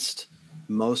convinced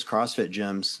most CrossFit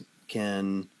gyms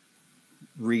can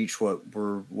reach what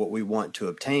we want to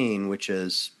obtain, which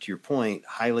is, to your point,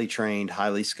 highly trained,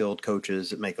 highly skilled coaches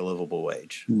that make a livable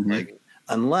wage. Like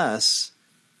unless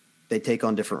they take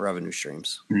on different revenue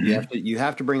streams. You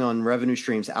have to bring on revenue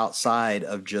streams outside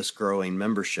of just growing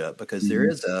membership, because there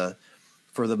is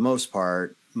for the most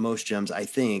part, most gyms, I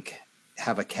think,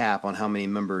 have a cap on how many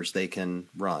members they can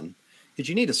run, because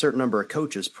you need a certain number of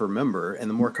coaches per member. And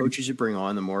the more coaches you bring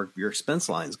on, the more your expense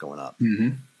line's going up.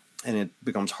 And it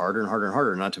becomes harder and harder and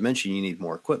harder. Not to mention you need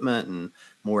more equipment and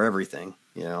more everything,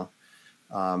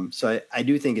 So I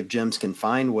do think if gyms can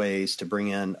find ways to bring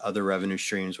in other revenue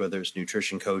streams, whether it's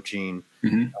nutrition coaching,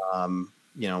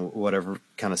 whatever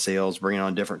kind of sales, bringing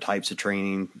on different types of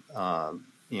training.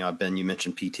 Ben, you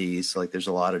mentioned PTs. Like there's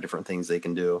a lot of different things they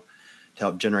can do to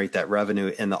help generate that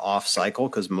revenue in the off cycle,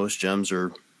 because most gyms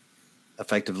are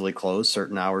effectively closed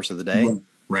certain hours of the day.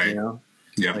 Right.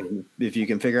 Like if you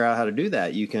can figure out how to do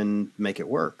that, you can make it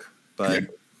work. But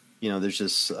there's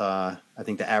just I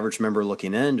think the average member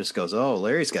looking in just goes, "Oh,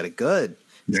 Larry's got it good.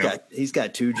 He's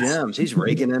got two gyms. He's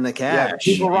raking in the cash."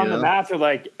 People run the math. They're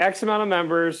like X amount of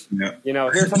members.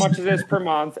 Here's how much it is per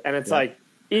month, and it's like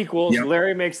equals.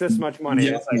 Larry makes this much money.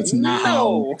 It's like, that's not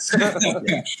how it works.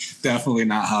 Definitely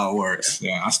not how it works.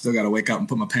 I still got to wake up and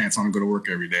put my pants on and go to work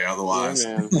every day. Otherwise,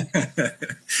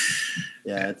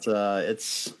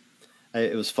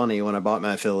 it was funny when I bought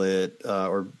my affiliate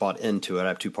or bought into it. I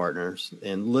have two partners,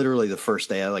 and literally the first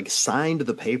day I signed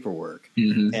the paperwork,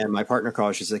 and my partner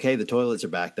calls. She's like, "Hey, the toilets are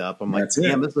backed up." I'm like,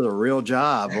 "Damn, this is a real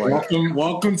job."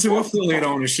 Welcome to affiliate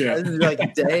ownership.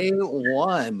 Like day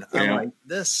one, I'm like,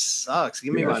 "This sucks.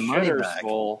 Give me my money back."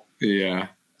 Full. Man,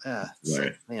 that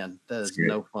is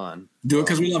no fun. Do it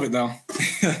because we love it, though.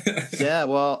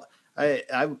 Well,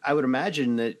 I would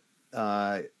imagine that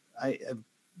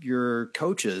your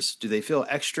coaches, do they feel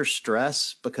extra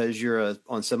stress because you're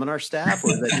on seminar staff,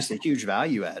 or is that just a huge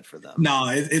value add for them? No,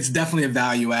 it's definitely a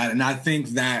value add. And I think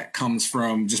that comes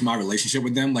from just my relationship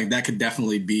with them. Like that could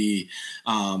definitely be,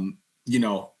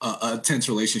 a tense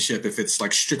relationship if it's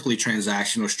like strictly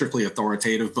transactional, strictly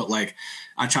authoritative. But like,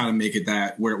 I try to make it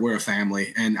that we're a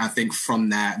family. And I think from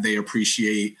that, they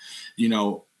appreciate,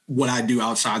 what I do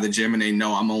outside the gym, and they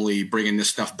know I'm only bringing this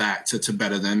stuff back to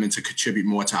better them and to contribute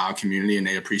more to our community, and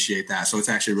they appreciate that. So it's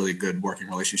actually a really good working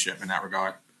relationship in that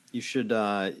regard. You should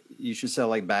sell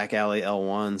like back alley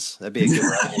L1s. That'd be a good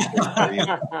revenue for you.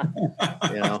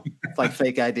 It's like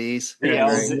fake IDs. The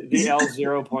L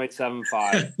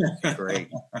 0.75.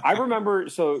 Great. I remember.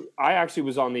 So I actually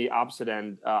was on the opposite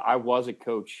end. I was a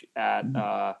coach at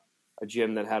a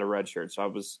gym that had a red shirt. So I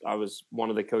was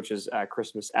one of the coaches at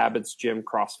Christmas Abbott's gym,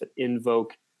 CrossFit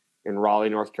Invoke in Raleigh,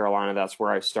 North Carolina. That's where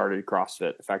I started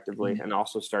CrossFit effectively and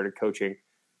also started coaching.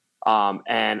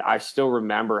 And I still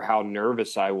remember how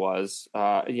nervous I was.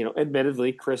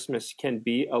 Admittedly, Christmas can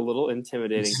be a little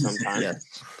intimidating sometimes.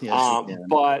 Yes,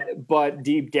 but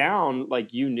deep down,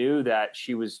 like, you knew that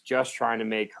she was just trying to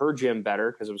make her gym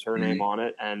better because it was her name on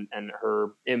it and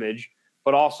her image.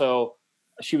 But also,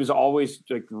 she was always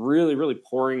like really, really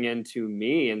pouring into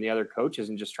me and the other coaches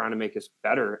and just trying to make us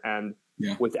better. And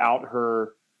without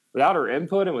her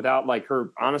input and without like her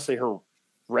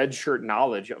red shirt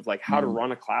knowledge of like how to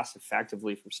run a class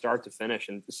effectively from start to finish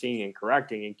and seeing and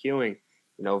correcting and cueing,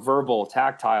 verbal,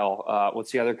 tactile.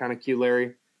 What's the other kind of cue,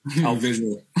 Larry?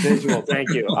 Visual. Thank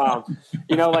you.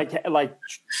 Like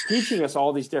teaching us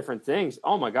all these different things.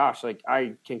 Oh my gosh. Like,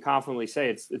 I can confidently say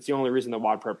it's the only reason that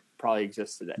WOD Prep probably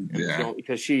exists today. Yeah.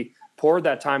 Because she poured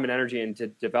that time and energy into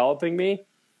developing me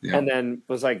and then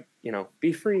was like,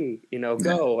 be free,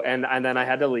 go. And then I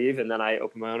had to leave and then I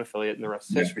opened my own affiliate and the rest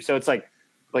is history. So it's like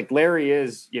Larry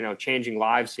is, changing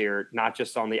lives here, not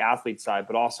just on the athlete side,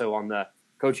 but also on the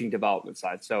coaching development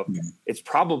side. So it's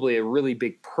probably a really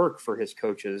big perk for his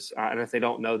coaches. And if they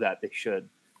don't know that, they should.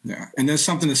 Yeah. And there's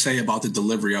something to say about the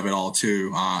delivery of it all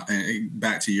too. And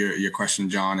back to your question,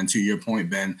 John, and to your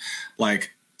point, Ben,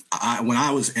 like when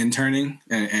I was interning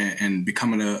and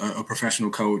becoming a professional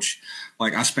coach,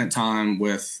 like I spent time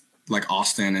with like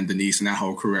Austin and Denise and that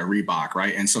whole crew at Reebok,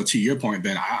 right? And so to your point,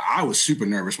 Ben, I was super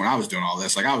nervous when I was doing all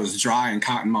this. Like I was dry and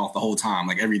cotton mouth the whole time.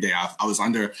 Like every day I was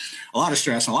under a lot of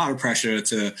stress and a lot of pressure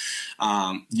to,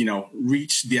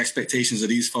 reach the expectations of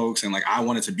these folks. And like, I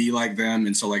wanted to be like them.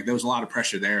 And so like, there was a lot of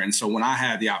pressure there. And so when I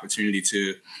had the opportunity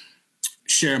to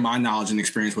share my knowledge and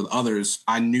experience with others,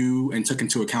 I knew and took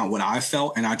into account what I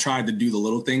felt. And I tried to do the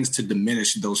little things to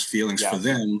diminish those feelings for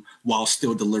them while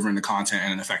still delivering the content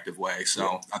in an effective way.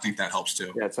 So I think that helps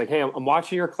too. Yeah. It's like, hey, I'm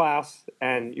watching your class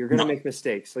and you're going to make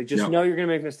mistakes. Like, just know you're going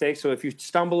to make mistakes. So if you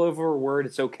stumble over a word,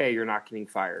 it's okay. You're not getting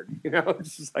fired.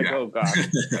 It's just like, oh God,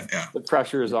 the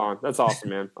pressure is on. That's awesome,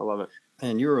 man. I love it.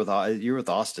 And you're with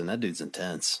Austin. That dude's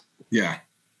intense. Yeah.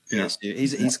 Yeah. Yes, dude.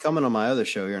 He's coming on my other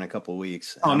show here in a couple of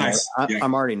weeks. Oh, nice.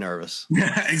 I'm already nervous.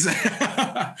 Yeah,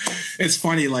 exactly. It's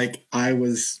funny. Like I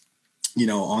was,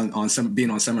 on some being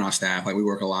on seminar staff, like we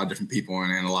work with a lot of different people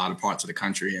in a lot of parts of the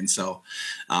country. And so,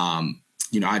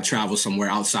 I'd travel somewhere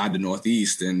outside the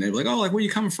Northeast and they'd be like, oh, like, where you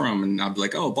coming from? And I'd be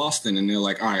like, oh, Boston. And they're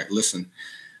like, all right, listen,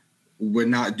 we're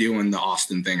not doing the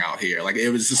Austin thing out here. Like, it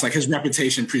was just like his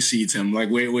reputation precedes him. Like,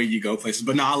 where you go places.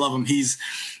 But no, I love him. He's,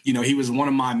 he was one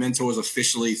of my mentors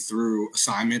officially through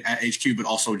assignment at HQ, but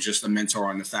also just a mentor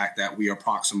on the fact that we are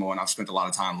proximal. And I've spent a lot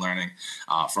of time learning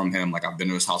from him. Like, I've been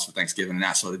to his house for Thanksgiving and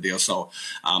that sort of deal. So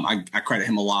I credit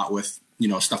him a lot with,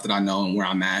 stuff that I know and where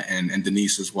I'm at, and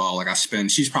Denise as well. Like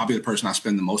she's probably the person I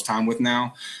spend the most time with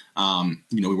now.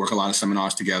 We work a lot of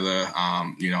seminars together,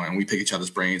 and we pick each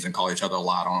other's brains and call each other a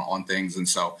lot on things. And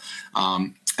so,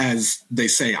 as they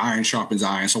say, iron sharpens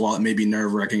iron. So while it may be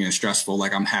nerve wracking and stressful,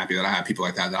 like I'm happy that I have people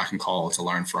like that I can call to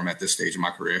learn from at this stage of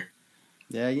my career.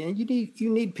 Yeah. You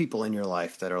need people in your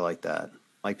life that are like that.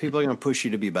 Like people are going to push you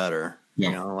to be better.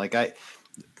 Yep.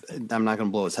 I'm not going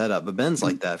to blow his head up, but Ben's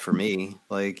like that for me.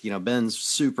 Like, Ben's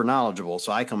super knowledgeable.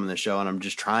 So I come in the show and I'm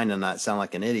just trying to not sound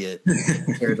like an idiot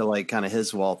compared to like kind of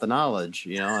his wealth of knowledge,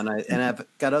 and I've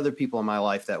got other people in my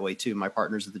life that way too. My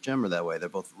partners at the gym are that way. They're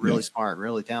both really smart and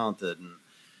really talented. And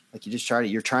like,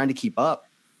 you're trying to keep up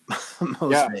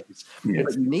most days,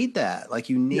 but you need that. Like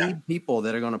you need people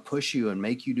that are going to push you and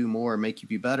make you do more and make you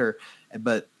be better.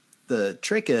 But the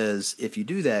trick is, if you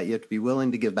do that, you have to be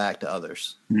willing to give back to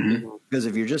others. Mm-hmm. Because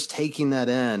if you're just taking that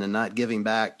in and not giving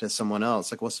back to someone else,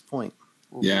 like what's the point?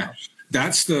 Yeah,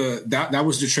 that's that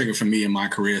was the trigger for me in my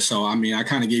career. So, I mean, I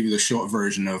kind of gave you the short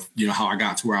version of, how I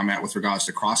got to where I'm at with regards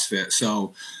to CrossFit.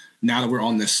 So now that we're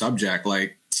on this subject,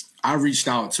 like I reached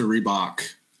out to Reebok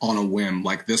on a whim.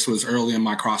 Like this was early in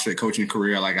my CrossFit coaching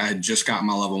career. Like I had just gotten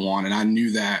my level 1 and I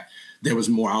knew that there was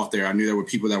more out there. I knew there were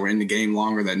people that were in the game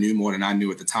longer that knew more than I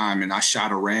knew at the time. And I shot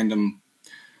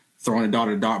throwing a dart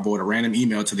at a dartboard, a random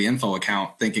email to the info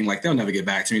account thinking like, they'll never get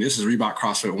back to me. This is Reebok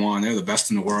CrossFit One. They're the best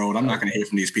in the world. I'm not going to hear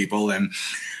from these people. And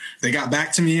they got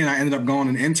back to me and I ended up going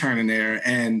and interning there.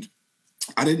 And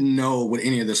I didn't know what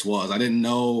any of this was. I didn't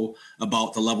know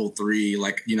about the level 3.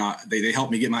 Like, they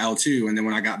helped me get my L2. And then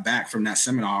when I got back from that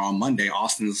seminar on Monday,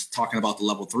 Austin's talking about the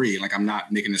level 3. Like, I'm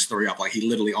not making this story up. Like, he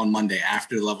literally on Monday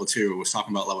after the level 2 was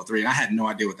talking about level 3. And I had no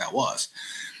idea what that was.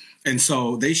 And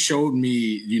so they showed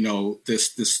me,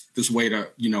 this way to,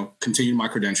 continue my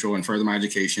credential and further my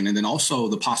education. And then also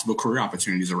the possible career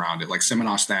opportunities around it, like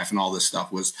seminar staff and all this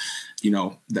stuff was,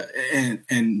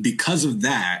 and because of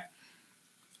that,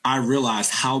 I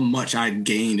realized how much I'd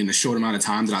gained in the short amount of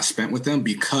time that I spent with them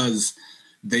because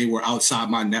they were outside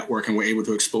my network and were able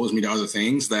to expose me to other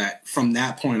things, that from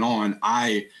that point on,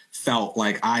 I felt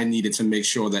like I needed to make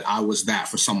sure that I was that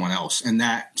for someone else. And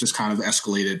that just kind of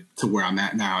escalated to where I'm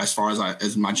at now, as far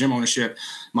as my gym ownership,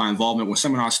 my involvement with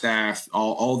seminar staff,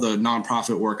 all the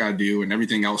nonprofit work I do and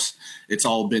everything else. It's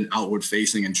all been outward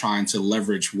facing and trying to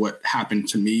leverage what happened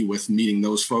to me with meeting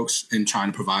those folks and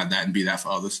trying to provide that and be that for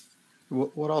others.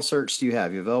 What all certs do you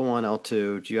have? You have L1,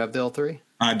 L2. Do you have the L3?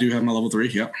 I do have my level 3.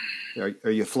 Yep.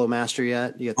 Are you a flow master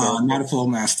yet? I'm not a flow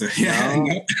master. Yeah.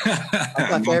 No.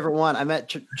 That's my favorite one. I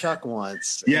met Chuck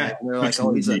once. Yeah. And they're like,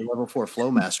 oh, he's a level 4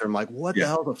 flow master. I'm like, what the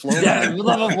hell is a flow master? Yeah,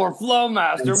 level 4 flow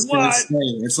master.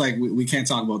 It's like we can't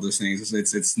talk about those things.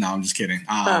 It's no, I'm just kidding.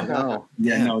 No.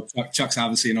 Chuck's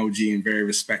obviously an OG and very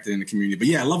respected in the community. But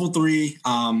yeah, level 3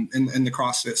 in the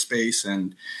CrossFit space.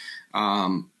 And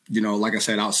like I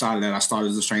said, outside of that, I started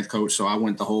as a strength coach. So I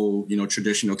went the whole,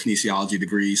 traditional kinesiology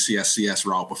degree, CSCS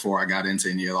route before I got into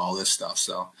any of all this stuff.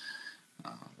 So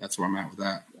that's where I'm at with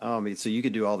that. Oh, I mean, so you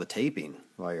could do all the taping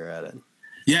while you're at it.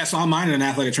 Yeah. So I'm minored in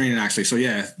athletic training, actually. So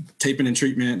yeah, taping and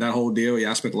treatment, that whole deal.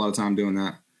 Yeah. I spent a lot of time doing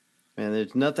that. Man,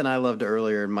 there's nothing I loved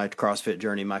earlier in my CrossFit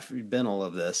journey. Ben will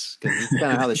love this, because this is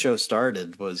kind of how the show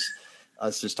started, was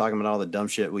us just talking about all the dumb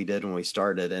shit we did when we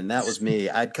started. And that was me.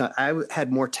 I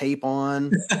had more tape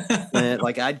on. And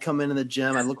I'd come into the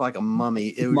gym, I'd look like a mummy.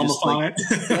 It was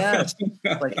just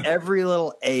like every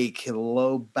little ache,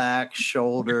 low back,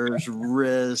 shoulders,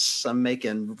 wrists. I'm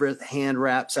making hand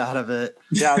wraps out of it.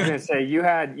 Yeah, I was gonna say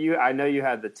I know you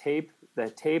had the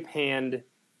tape hand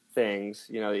things,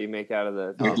 that you make out of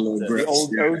the old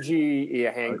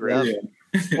OG hand grips. Yeah.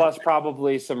 Plus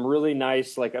probably some really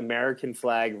nice American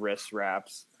flag wrist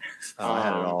wraps. Oh, I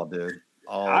had it all, dude.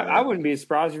 I wouldn't be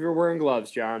surprised if you were wearing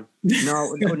gloves, John.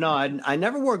 No, I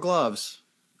never wore gloves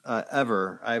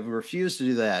ever. I refused to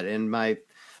do that, and my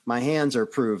hands are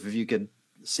proof. If you could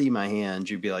see my hands,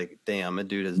 you'd be like, "Damn, a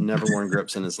dude has never worn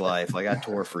grips in his life." I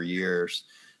tore for years,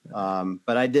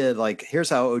 but I did. Here's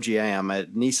how OG I am. I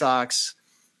had knee socks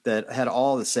that had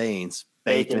all the sayings.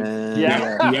 Bacon.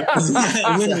 Yeah.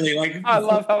 Literally, I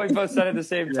love how we both said it at the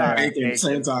same time. Bacon.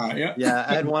 Same time. Yeah. Yeah.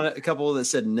 I had a couple that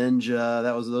said Ninja.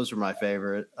 Those were my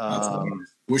favorite.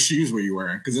 What shoes were you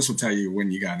wearing? Because this will tell you when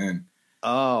you got in.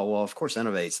 Oh, well, of course,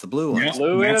 Innovates, the blue ones. Yeah.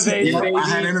 Blue Innovates, baby. I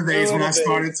had Innovates when I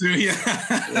started too.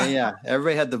 Yeah.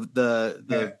 Everybody had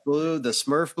the blue, the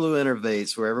Smurf blue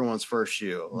Innovates were everyone's first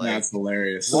shoe. That's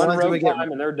hilarious. One rope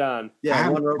climb and they're done. Yeah,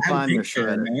 one rope climb, they're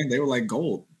shredded. Man. They were like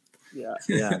gold.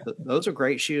 Yeah. Those are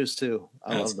great shoes too.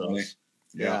 I love those. Funny.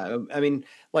 Yeah. I mean,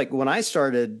 when I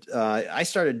started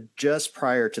just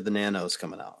prior to the Nanos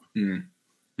coming out. Mm-hmm.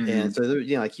 And so,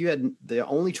 you had the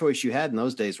only choice you had in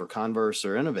those days were Converse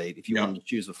or Innovate. If you wanted to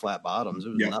choose with flat bottoms,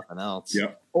 there was nothing else.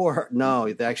 Yep. Or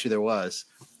no, actually there was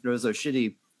those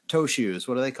shitty toe shoes.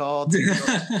 What are they called?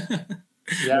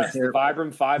 Yes,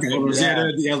 Vibram 5. I was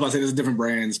about to say there's different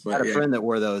brands, but I had a friend that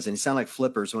wore those, and he sounded like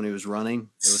flippers when he was running.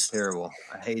 It was terrible.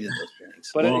 I hated those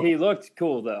things. But he looked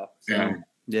cool though. So.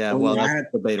 Yeah. Well, I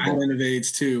that's debatable. I had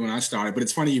Innovates too when I started, but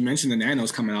it's funny you mentioned the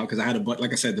Nanos coming out, because I had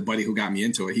like I said, the buddy who got me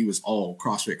into it, he was all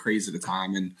CrossFit crazy at the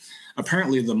time, and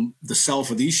apparently the sell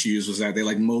for these shoes was that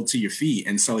they mold to your feet,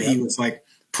 and so he was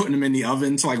putting them in the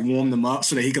oven to warm them up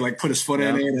so that he could I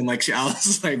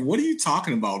was like, what are you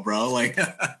talking about, bro?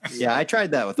 Yeah, I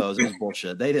tried that with those. It was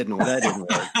bullshit. That didn't work.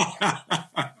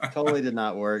 Totally did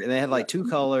not work. And they had 2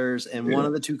 colors, and one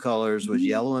of the 2 colors was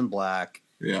yellow and black.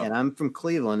 Yeah. And I'm from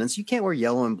Cleveland, and so you can't wear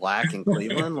yellow and black in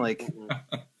Cleveland.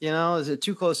 Is it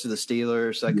too close to the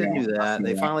Steelers? So I couldn't do that.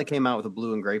 They finally came out with a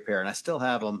blue and gray pair, and I still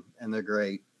have them, and they're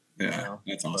great. Yeah,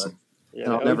 that's awesome. Yeah,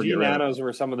 the OG Nanos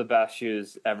were some of the best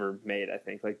shoes ever made, I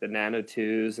think. The Nano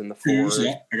 2s and the 4s.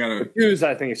 Yeah, the 2s,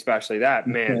 I think, especially. That,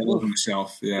 man.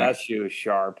 Myself, yeah. That shoe is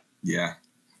sharp. Yeah.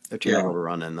 They're terrible to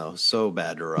run in, though. So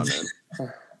bad to run in.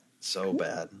 So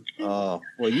bad. Oh,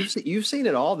 well, you've seen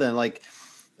it all then.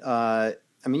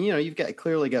 You've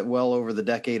clearly got well over the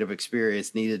decade of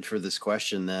experience needed for this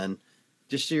question then.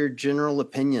 Just your general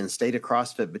opinion, state of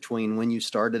CrossFit between when you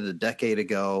started a decade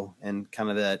ago and kind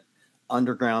of that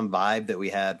underground vibe that we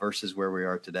had versus where we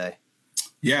are today.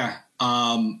 Yeah.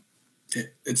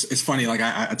 It's funny.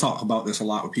 I talk about this a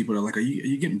lot with people. They're like, are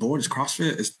you getting bored? Is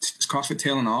CrossFit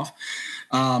tailing off?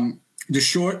 The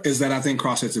short is that I think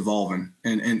CrossFit's evolving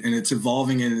and it's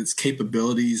evolving in its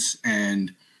capabilities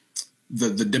and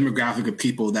the demographic of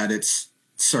people that it's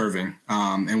serving.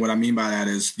 And what I mean by that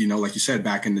is, like you said,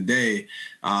 back in the day,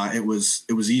 it was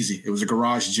easy. It was a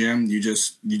garage gym. You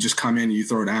just come in and you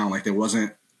throw down. There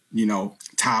wasn't,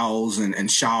 towels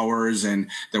and showers, and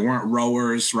there weren't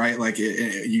rowers, right?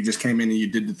 You just came in and you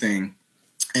did the thing.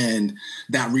 And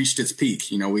that reached its peak.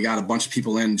 We got a bunch of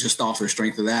people in just off the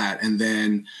strength of that. And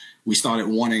then we started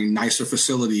wanting nicer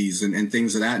facilities and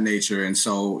things of that nature. And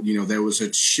so, there was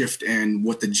a shift in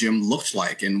what the gym looked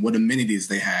like and what amenities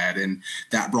they had. And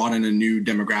that brought in a new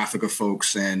demographic of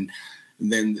folks. And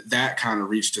then that kind of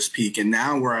reached its peak. And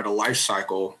now we're at a life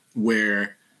cycle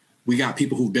where we got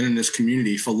people who've been in this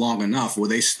community for long enough where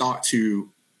they start to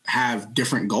have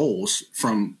different goals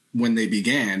from when they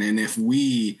began. And if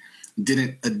we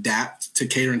didn't adapt to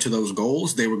catering to those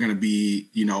goals, they were going to be,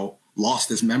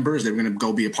 lost as members. They were going to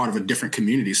go be a part of a different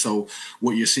community. So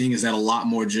what you're seeing is that a lot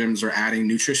more gyms are adding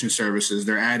nutrition services.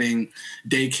 They're adding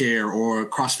daycare or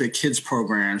CrossFit Kids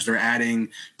programs. They're adding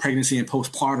pregnancy and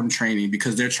postpartum training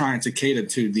because they're trying to cater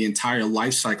to the entire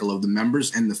life cycle of the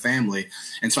members and the family.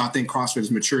 And so I think CrossFit has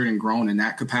matured and grown in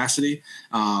that capacity,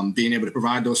 being able to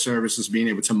provide those services, being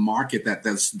able to market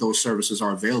those services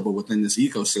are available within this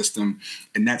ecosystem.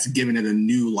 And that's given it a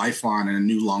new lifeline and a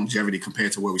new longevity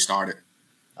compared to where we started.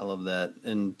 I love that.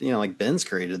 And, like Ben's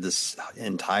created this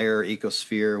entire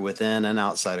ecosphere within and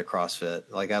outside of CrossFit.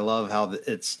 Like, I love how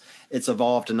it's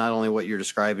evolved to not only what you're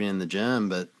describing in the gym,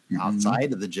 but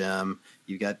outside of the gym,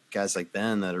 you've got guys like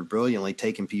Ben that are brilliantly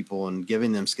taking people and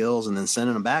giving them skills and then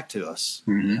sending them back to us.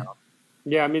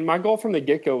 Yeah. I mean, my goal from the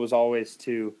get-go was always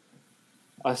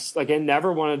I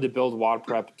never wanted to build WOD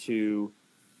Prep to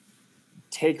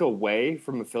take away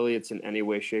from affiliates in any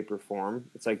way, shape, or form.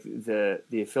 It's like the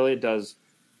affiliate does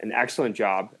an excellent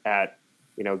job at,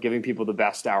 giving people the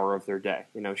best hour of their day.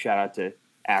 Shout out to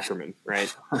Ackerman,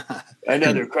 right?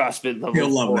 Another CrossFit level. He'll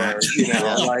love that.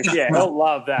 He'll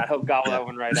love that. He'll gobble that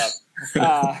one right up.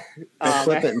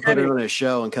 Clip it and put it on his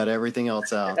show and cut everything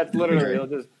else out. That's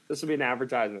literally, this will be an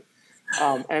advertisement.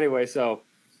 Anyway, so,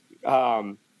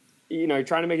 you're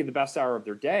trying to make it the best hour of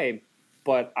their day.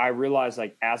 But I realized,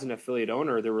 as an affiliate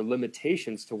owner, there were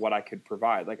limitations to what I could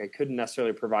provide. I couldn't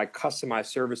necessarily provide customized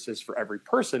services for every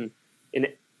person in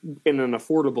an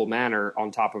affordable manner on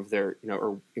top of their,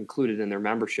 or included in their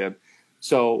membership.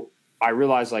 So I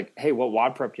realized, hey, what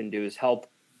WOD Prep can do is help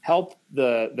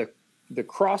the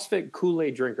CrossFit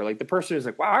Kool-Aid drinker, the person who's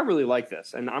wow, I really like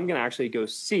this, and I'm going to actually go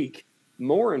seek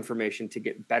more information to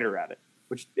get better at it,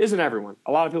 which isn't everyone.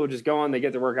 A lot of people just go on, they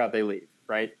get their workout, they leave,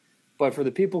 right? But for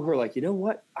the people who are you know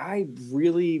what, I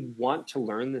really want to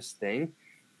learn this thing,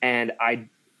 and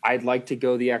I'd like to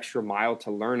go the extra mile to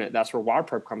learn it. That's where WOD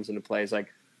Prep comes into play. Is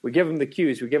we give them the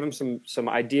cues, we give them some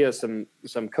ideas,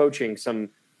 some coaching, some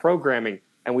programming,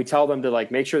 and we tell them to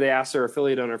make sure they ask their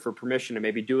affiliate owner for permission to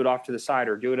maybe do it off to the side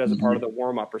or do it as a part of the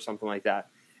warm up or something like that.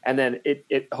 And then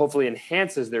it hopefully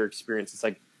enhances their experience.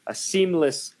 It's a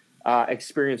seamless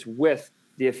experience with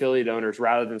the affiliate owners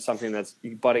rather than something that's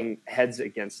butting heads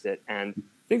against it. And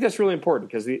I think that's really important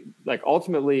because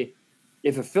ultimately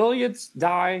if affiliates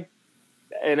die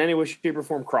in any way, shape, or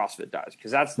form, CrossFit dies,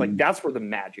 because that's that's where the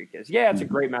magic is. Yeah, it's a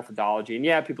great methodology, and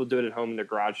yeah, people do it at home in their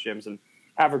garage gyms and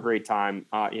have a great time,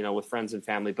 with friends and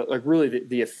family. But really,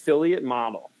 the affiliate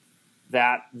model,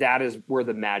 that is where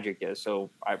the magic is. So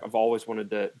I've always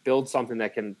wanted to build something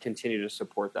that can continue to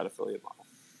support that affiliate model.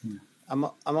 I'm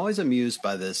always amused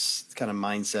by this kind of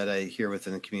mindset I hear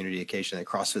within the community occasionally that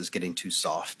CrossFit is getting too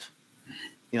soft.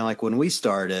 When we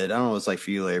started, I don't know what it's like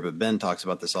for you, Larry, but Ben talks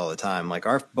about this all the time.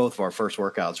 Both of our first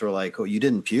workouts were oh, you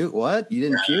didn't puke? What? You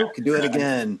didn't puke? Do it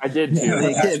again. I did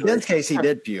puke. In Ben's case, he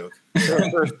did puke. The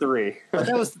first three. But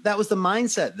that was the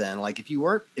mindset then. If you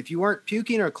weren't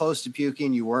puking or close to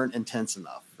puking, you weren't intense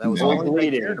enough. That was all they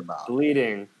cared about.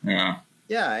 Bleeding. Yeah.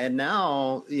 Yeah, and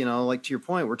now, to your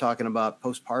point, we're talking about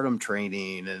postpartum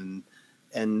training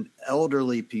and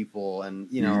elderly people and,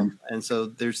 and so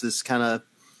there's this kind of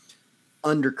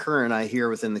undercurrent I hear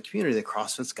within the community that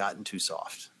CrossFit's gotten too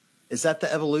soft. Is that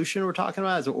the evolution we're talking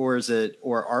about?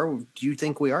 Do you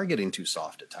think we are getting too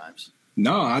soft at times?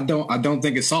 No, I don't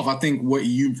think it's soft. I think what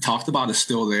you talked about is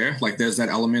still there. There's that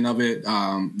element of it,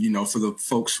 for the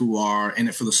folks who are in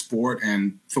it for the sport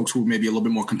and folks who may be a little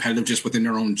bit more competitive just within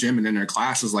their own gym and in their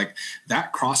classes,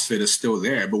 that CrossFit is still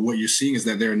there. But what you're seeing is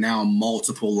that there are now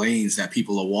multiple lanes that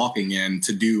people are walking in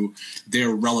to do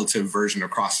their relative version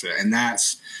of CrossFit. And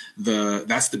that's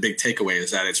the big takeaway,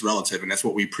 is that it's relative. And that's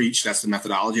what we preach. That's the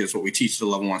methodology. That's what we teach at the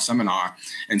Level 1 seminar.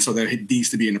 And so there needs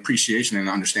to be an appreciation and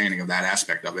understanding of that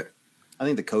aspect of it. I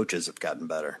think the coaches have gotten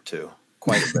better too,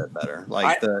 quite a bit better.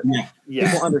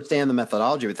 People understand the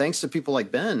methodology, but thanks to people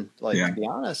like Ben, to be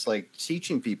honest,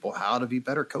 teaching people how to be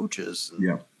better coaches.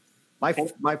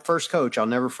 My first coach, I'll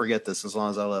never forget this as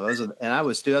long as I live. I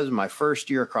was my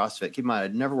first year of CrossFit. Keep in mind,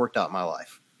 I'd never worked out in my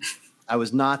life. I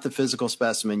was not the physical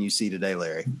specimen you see today,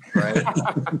 Larry. Right?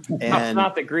 And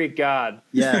not the Greek god.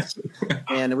 Yes.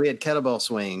 And we had kettlebell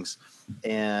swings.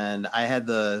 and I had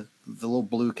the little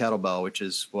blue kettlebell, which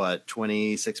is what,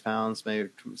 26 pounds, maybe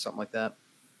something like that,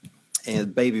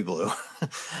 and baby blue,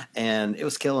 and it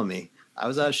was killing me. I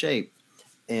was out of shape,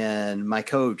 and my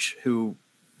coach, who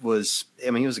was,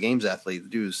 I mean, he was a games athlete. The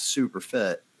dude was super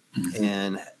fit,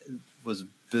 and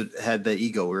had the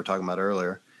ego we were talking about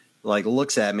earlier. Like,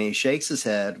 looks at me, shakes his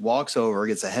head, walks over,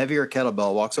 gets a heavier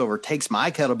kettlebell, walks over, takes my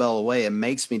kettlebell away, and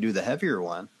makes me do the heavier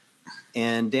one,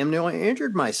 and damn near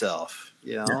injured myself.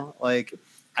 Like,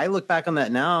 I look back on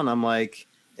that now, and I'm like,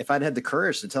 if I'd had the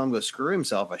courage to tell him to go screw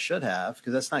himself, I should have,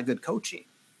 because that's not good coaching.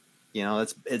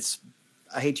 It's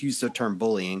I hate to use the term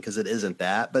bullying because it isn't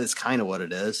that, but it's kind of what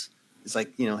it is. It's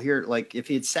like, here, like if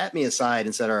he had sat me aside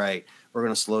and said, all right, we're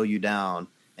going to slow you down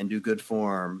and do good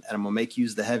form, and I'm going to make you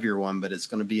use the heavier one, but it's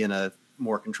going to be in a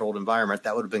more controlled environment,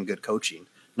 that would have been good coaching,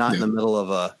 not in the middle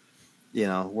of a,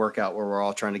 workout where we're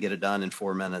all trying to get it done in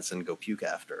 4 minutes and go puke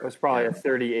after. It was probably a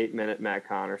 38-minute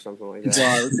Metcon or something like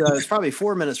that. Well, it's probably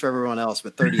 4 minutes for everyone else,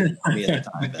 but 38 for me at the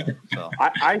time. Then, so.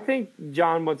 I think,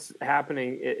 John, what's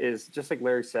happening is just like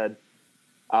Larry said,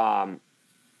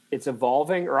 it's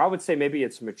evolving, or I would say maybe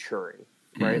it's maturing,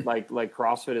 right? Like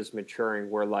CrossFit is maturing,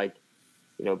 where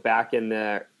back in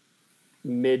the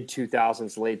mid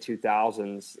 2000s, late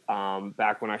 2000s,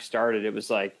 back when I started, it was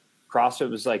like CrossFit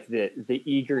was like the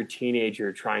eager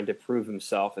teenager trying to prove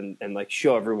himself and like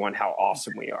show everyone how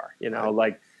awesome we are, and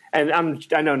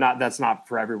I know that's not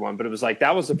for everyone, but it was like,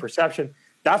 that was the perception.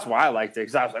 That's why I liked it.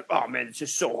 Cause I was like, oh man, it's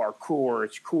just so hardcore.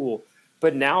 It's cool.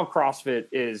 But now CrossFit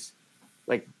is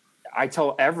like, I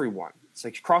tell everyone, it's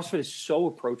like CrossFit is so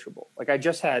approachable. Like I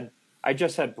just had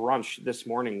brunch this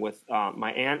morning with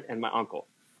my aunt and my uncle.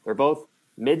 They're both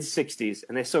mid-60s,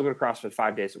 and they still go to CrossFit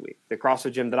 5 days a week. The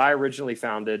CrossFit gym that I originally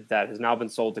founded, that has now been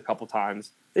sold a couple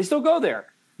times, they still go there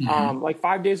like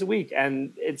 5 days a week.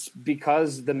 And it's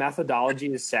because the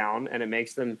methodology is sound and it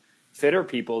makes them fitter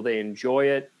people. They enjoy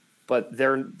it, but they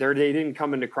didn't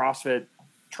come into CrossFit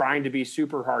trying to be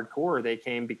super hardcore. They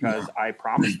came because I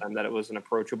promised them that it was an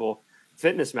approachable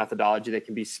fitness methodology that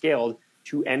can be scaled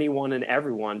to anyone and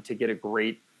everyone to get a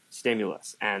great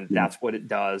stimulus. And that's what it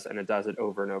does. And it does it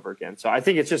over and over again. So I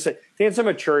think it's a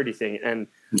maturity thing. And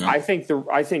I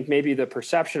think maybe the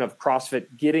perception of CrossFit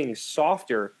getting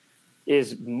softer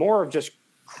is more of just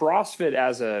CrossFit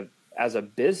as a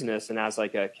business and as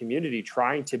like a community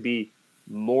trying to be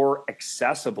more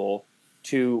accessible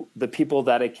to the people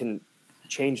that it can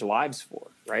change lives for,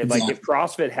 right? Like if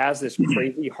CrossFit has this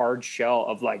crazy hard shell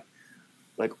of like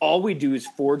all we do is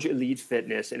forge elite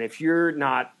fitness, and if you're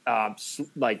not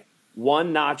like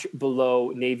one notch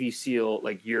below Navy SEAL,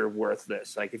 like you're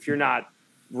worthless. Like if you're not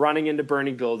running into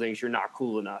burning buildings, you're not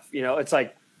cool enough. It's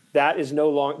like that no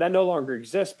longer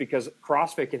exists, because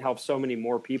CrossFit can help so many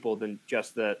more people than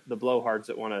just the blowhards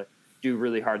that want to do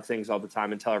really hard things all the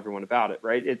time and tell everyone about it,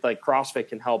 right? It like CrossFit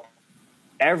can help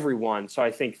everyone. So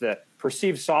I think the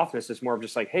perceived softness is more of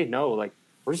just like, hey, no, like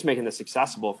we're just making this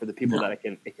accessible for the people that it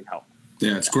can help.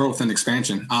 Yeah, it's growth and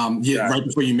expansion. Right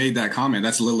before you made that comment,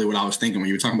 that's literally what I was thinking when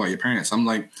you were talking about your parents. I'm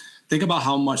like, think about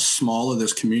how much smaller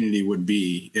this community would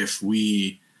be if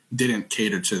we didn't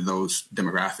cater to those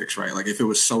demographics, right? Like if it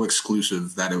was so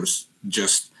exclusive that it was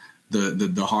just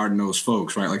the hard-nosed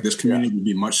folks, right? Like this community would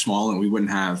be much smaller, and we wouldn't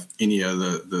have any of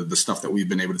the stuff that we've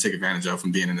been able to take advantage of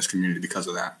from being in this community because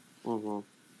of that. And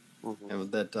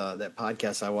with that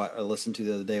podcast I listened to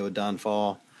the other day with Don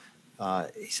Fall,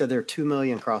 he said there are 2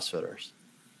 million CrossFitters.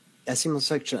 That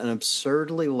seems like an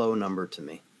absurdly low number to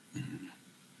me.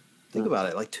 Think about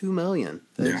it, like 2 million.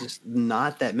 There's just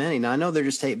not that many. Now I know they're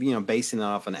just basing it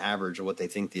off an average of what they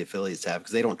think the affiliates have,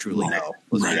 because they don't truly know.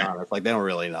 Let's be honest, like they don't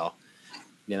really know.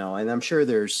 And I'm sure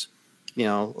there's,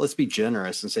 let's be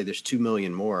generous and say there's 2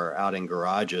 million more out in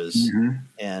garages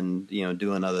and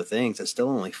doing other things. It's still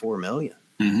only 4 million.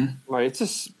 Right,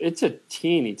 it's a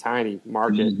teeny tiny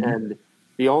market, and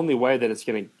the only way that it's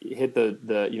going to hit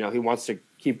the he wants to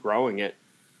keep growing it.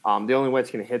 The only way it's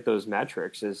going to hit those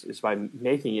metrics is by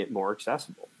making it more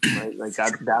accessible, right? Like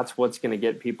that's what's going to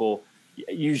get people.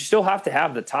 You still have to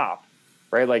have the top,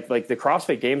 right? Like the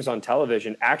CrossFit Games on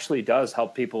television actually does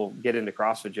help people get into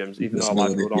CrossFit gyms, even though a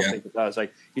lot of people don't think it does.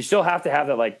 Like you still have to have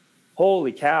that. Like,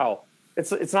 holy cow!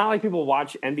 It's not like people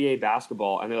watch NBA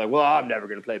basketball and they're like, well, I'm never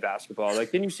going to play basketball.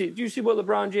 Like, do you see what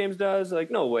LeBron James does? Like,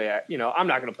 no way, I'm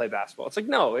not going to play basketball. It's like,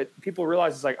 no, people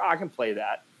realize it's like, I can play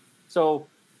that. So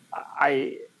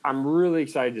I'm really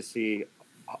excited to see.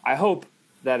 I hope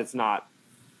that it's not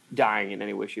dying in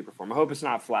any way, shape, or form. I hope it's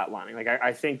not flatlining. Like,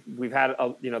 I think we've had,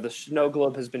 the snow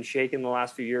globe has been shaken the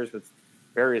last few years with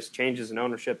various changes in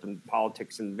ownership and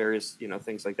politics and various,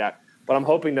 things like that. But I'm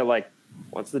hoping that, like,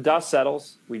 once the dust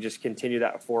settles, we just continue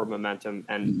that forward momentum,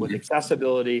 and with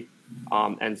accessibility,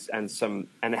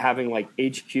 and having like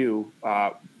HQ,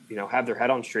 have their head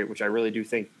on straight, which I really do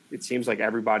think it seems like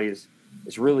everybody is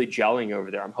really gelling over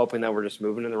there. I'm hoping that we're just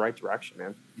moving in the right direction,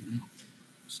 man.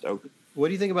 Stoked. What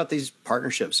do you think about these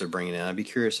partnerships they're bringing in? I'd be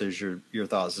curious as your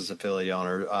thoughts as affiliate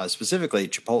owner. Specifically,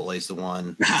 Chipotle is the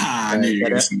one I knew you were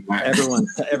going to say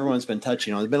that. Everyone's been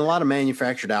touching on. There's been a lot of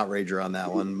manufactured outrage around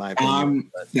that one, in my opinion.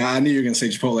 I knew you were going to say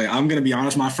Chipotle. I'm going to be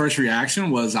honest. My first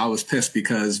reaction was I was pissed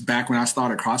because back when I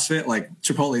started CrossFit, like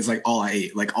Chipotle is like all I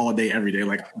ate, like all day, every day,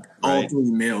 like all 3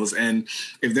 meals. And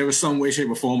if there was some way, shape,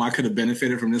 or form I could have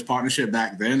benefited from this partnership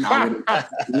back then, I would have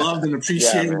loved and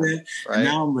appreciated it. Right. And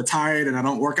now I'm retired and I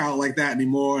don't work out like that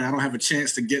anymore, and I don't have a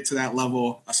chance to get to that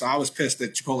level. So I was pissed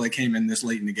that Chipotle came in this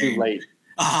late in the game. Late.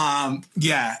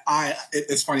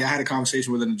 It's funny. I had a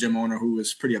conversation with a gym owner who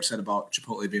was pretty upset about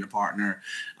Chipotle being a partner.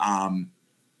 Long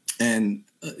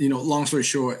story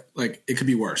short, like it could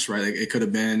be worse, right? Like it could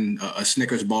have been a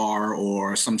Snickers bar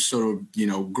or some sort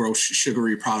of, gross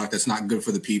sugary product that's not good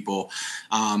for the people.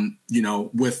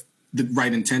 With the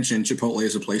right intention, Chipotle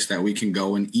is a place that we can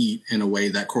go and eat in a way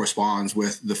that corresponds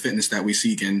with the fitness that we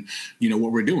seek and,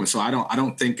 what we're doing. So I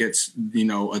don't think it's,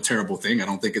 a terrible thing. I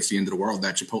don't think it's the end of the world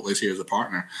that Chipotle is here as a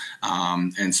partner.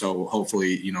 And so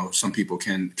hopefully, some people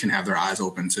can have their eyes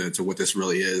open to what this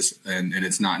really is. And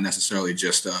it's not necessarily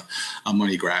just a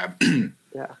money grab.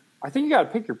 Yeah. I think you got to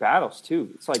pick your battles too.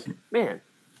 It's like, man,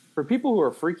 for people who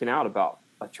are freaking out about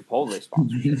a Chipotle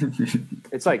sponsorship,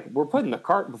 it's like we're putting the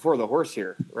cart before the horse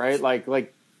here, right? Like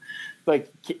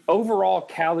overall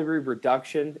calorie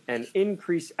reduction and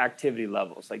increased activity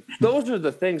levels. Like those are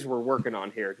the things we're working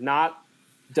on here. Not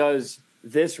does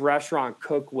this restaurant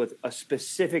cook with a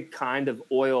specific kind of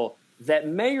oil that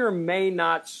may or may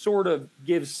not sort of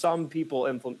give some people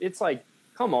inflammation. It's like,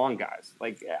 come on, guys.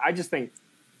 Like I just think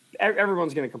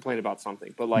everyone's going to complain about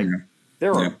something, but like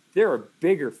there are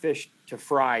bigger fish to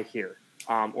fry here.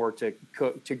 Or to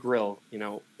cook, to grill,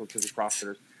 because of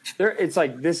CrossFitters. It's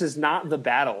like this is not the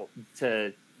battle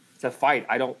to fight.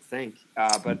 I don't think,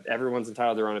 but everyone's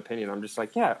entitled to their own opinion. I'm just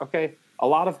like, yeah, okay. A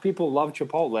lot of people love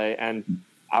Chipotle, and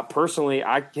personally,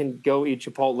 I can go eat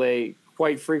Chipotle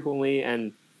quite frequently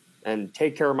and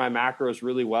take care of my macros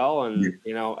really well, and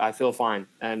I feel fine.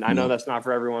 And I know that's not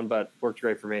for everyone, but worked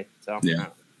great for me. So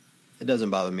it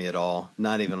doesn't bother me at all,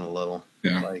 not even a little.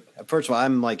 Yeah. Like, first of all,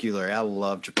 I'm like you, Larry. I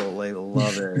love Chipotle,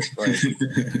 love it.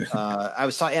 Like, I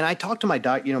was talking, and I talked to my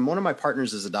doc. One of my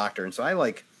partners is a doctor, and so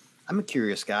I'm a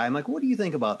curious guy. I'm like, what do you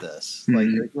think about this? Like,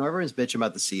 everyone's bitching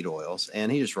about the seed oils,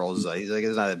 and he just rolls his eyes. He's like,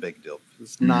 it's not that big a deal.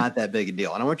 It's not that big a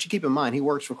deal. And I want you to keep in mind, he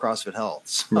works for CrossFit Health,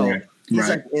 so he's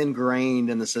like ingrained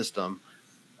in the system.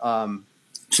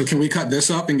 So can we cut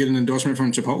this up and get an endorsement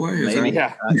from Chipotle? Maybe.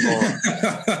 Yeah.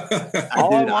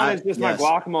 All I want is just my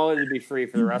guacamole to be free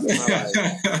for the rest of my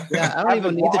life. Yeah, I don't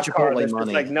even need the Chipotle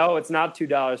money. It's like, no, it's not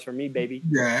 $2 for me, baby.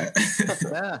 Yeah.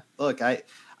 Yeah. Look,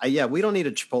 we don't need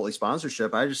a Chipotle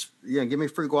sponsorship. I just, give me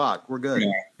free guac. We're good.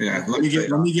 Yeah. Let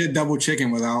me get double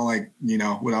chicken without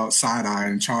without side eye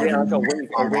and charging. Yeah, a wing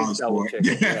double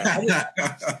chicken. Yeah.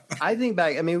 I think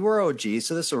back. I mean, we're OG,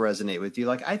 so this will resonate with you.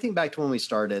 Like, I think back to when we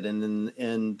started, and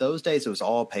in those days, it was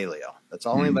all paleo. That's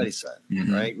all anybody said.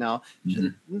 Right now,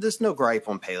 there's no gripe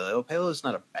on paleo. Paleo is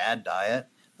not a bad diet,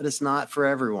 but it's not for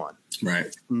everyone. Right.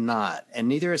 It's not, and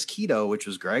neither is keto, which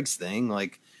was Greg's thing.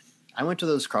 Like, I went to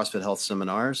those CrossFit Health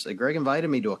seminars. Greg invited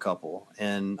me to a couple,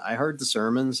 and I heard the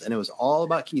sermons, and it was all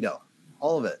about keto,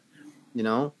 all of it.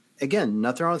 Again,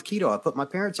 nothing wrong with keto. I put my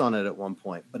parents on it at one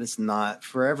point, but it's not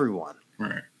for everyone.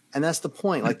 Right. And that's the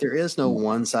point. Like, there is no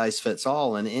one size fits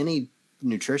all, and any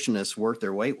nutritionist worth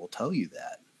their weight will tell you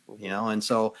that. And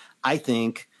so I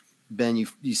think, Ben,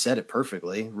 you said it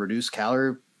perfectly. Reduce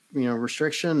calorie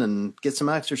restriction and get some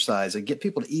exercise and get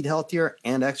people to eat healthier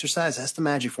and exercise. That's the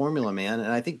magic formula, man.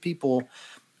 And I think people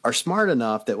are smart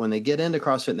enough that when they get into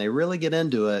CrossFit and they really get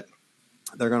into it,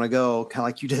 they're going to go kind of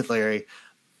like you did, Larry.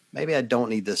 Maybe I don't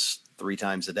need this 3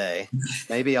 times a day.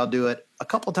 Maybe I'll do it a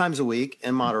couple times a week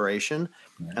in moderation.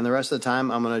 And the rest of the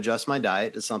time, I'm going to adjust my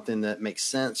diet to something that makes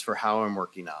sense for how I'm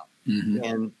working out.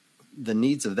 And the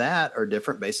needs of that are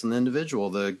different based on the individual.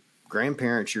 The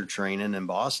grandparents you're training in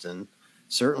Boston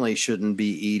certainly shouldn't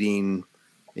be eating,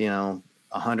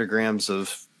 100 grams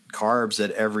of carbs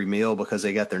at every meal because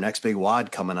they got their next big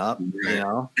wad coming up. They're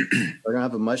going to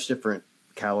have a much different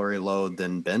calorie load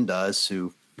than Ben does,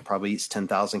 who probably eats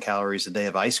 10,000 calories a day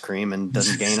of ice cream and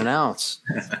doesn't gain an ounce.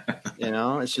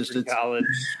 It's just, College.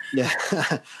 Yeah.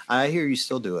 I hear you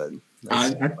still do it.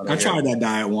 I tried that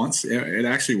diet once. It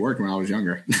actually worked when I was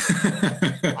younger.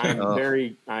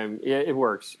 It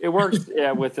works. It works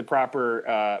with the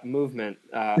proper movement.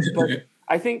 But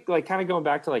I think like kind of going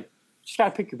back to like, just got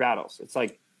to pick your battles. It's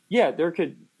like, yeah, there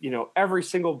could, every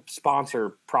single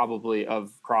sponsor probably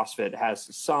of CrossFit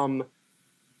has some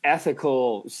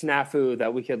ethical snafu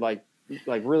that we could like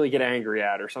really get angry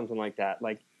at or something like that.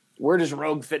 Like, where does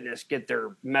Rogue Fitness get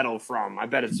their medal from? I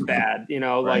bet it's bad,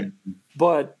 right.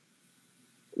 But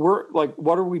we're like,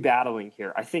 what are we battling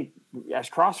here? I think as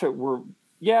CrossFit,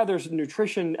 there's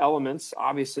nutrition elements.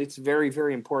 Obviously, it's very,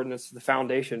 very important. It's the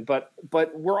foundation. But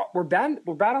we're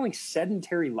battling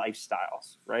sedentary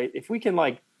lifestyles, right? If we can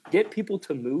like get people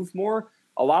to move more,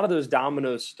 a lot of those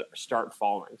dominoes start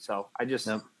falling. So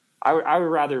I would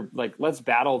rather like let's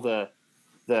battle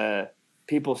the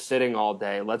people sitting all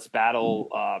day. Let's battle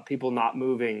people not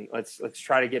moving. Let's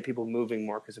try to get people moving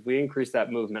more, because if we increase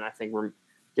that movement, I think we're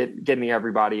getting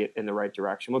everybody in the right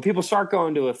direction. When people start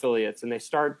going to affiliates and they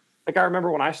start, like I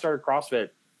remember when I started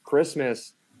CrossFit,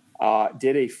 Christmas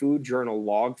did a food journal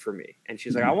log for me. And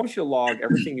she's like, I want you to log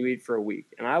everything you eat for a week.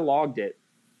 And I logged it.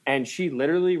 And she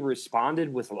literally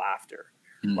responded with laughter.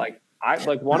 Like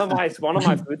one of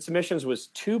my food submissions was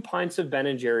 2 pints of Ben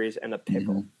and Jerry's and a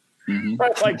pickle.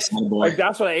 Right, like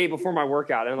that's what I ate before my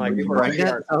workout. And like,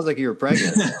 sounds like you were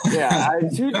pregnant. Yeah, I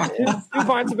had two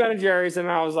pints of Ben and Jerry's, and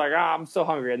I was like, I'm so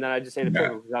hungry. And then I just ate a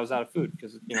pickle because I was out of food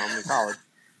because I'm in college,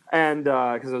 and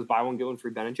because it was buy one get one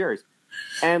free Ben and Jerry's.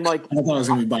 And like, I thought I was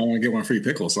going to be buy one get one free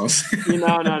pickles. So.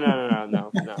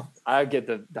 No. I get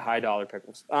the $high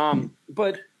pickles.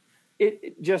 But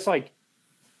it just like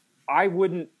I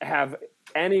wouldn't have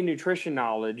any nutrition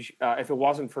knowledge if it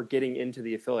wasn't for getting into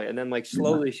the affiliate. And then like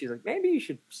slowly she's like, maybe you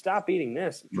should stop eating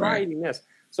this, try eating this.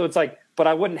 So it's like, but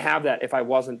I wouldn't have that if I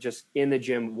wasn't just in the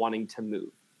gym wanting to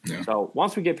move. Yeah. So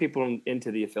once we get people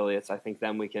into the affiliates, I think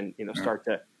then we can, start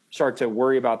to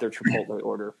worry about their Chipotle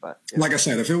order. But like I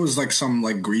said, if it was like some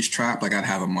like grease trap, like I'd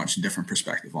have a much different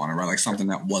perspective on it, right? Like something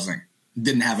that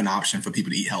didn't have an option for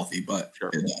people to eat healthy, but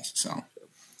it does. So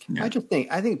I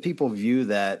think people view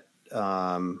that,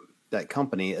 that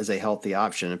company as a healthy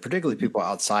option, and particularly people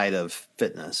outside of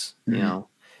fitness,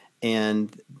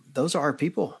 and those are our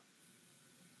people.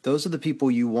 Those are the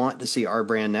people you want to see our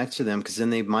brand next to them, because then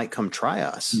they might come try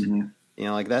us.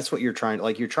 Like that's what you're trying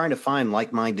to find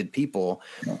like-minded people.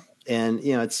 Yeah. And,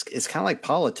 it's kind of like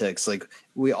politics. Like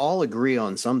we all agree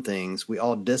on some things. We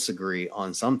all disagree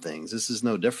on some things. This is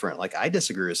no different. Like I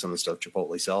disagree with some of the stuff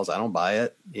Chipotle sells. I don't buy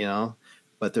it,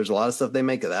 but there's a lot of stuff they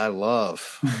make that I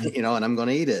love, and I'm going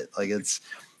to eat it. Like it's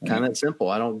kind of simple.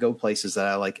 I don't go places that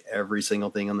I like every single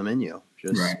thing on the menu.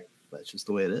 That's just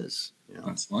the way it is.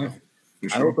 That's life.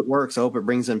 Sure. I hope it works. I hope it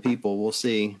brings in people. We'll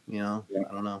see. I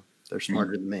don't know. They're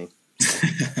smarter than me.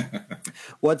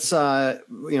 What's,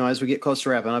 as we get close to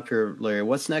wrapping up here, Larry,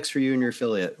 what's next for you and your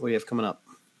affiliate? What do you have coming up?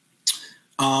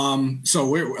 So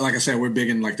we're, like I said, we're big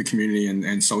in like the community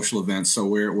and social events. So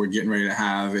we're getting ready to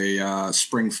have a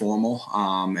spring formal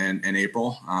in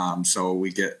April. So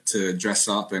we get to dress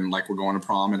up and like we're going to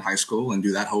prom in high school and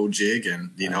do that whole jig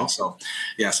and so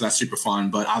that's super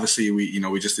fun. But obviously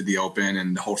we just did the open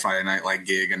and the whole Friday night like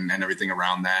gig and everything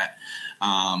around that.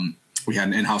 We had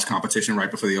an in-house competition right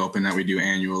before the open that we do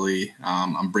annually.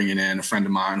 I'm bringing in a friend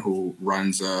of mine who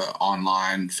runs an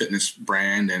online fitness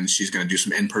brand, and she's going to do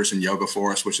some in-person yoga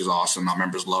for us, which is awesome. Our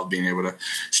members love being able to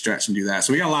stretch and do that.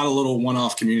 So we got a lot of little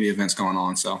one-off community events going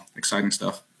on. So exciting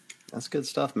stuff. That's good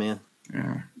stuff, man.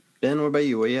 Yeah. Ben, what about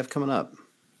you? What do you have coming up?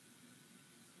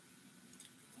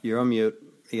 You're on mute.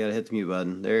 You got to hit the mute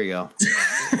button. There you go.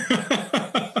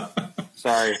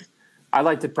 Sorry. I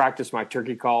like to practice my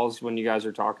turkey calls when you guys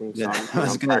are talking. So I'm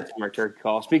practicing my turkey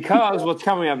calls because what's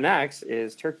coming up next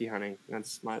is turkey hunting.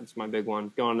 That's my big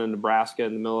one. Going to Nebraska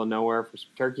in the middle of nowhere for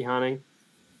some turkey hunting.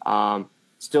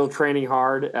 Still training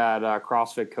hard at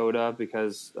CrossFit Coda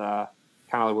because kind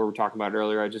of like what we were talking about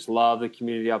earlier. I just love the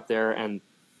community up there, and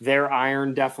their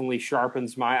iron definitely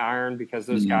sharpens my iron because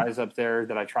those guys up there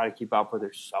that I try to keep up with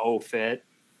are so fit.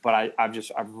 But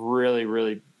I've really,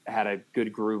 really had a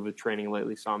good groove with training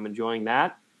lately, so I'm enjoying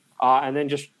that. And then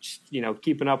just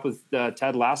keeping up with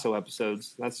Ted Lasso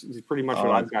episodes. That's pretty much what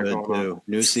I've got going on.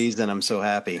 New season, I'm so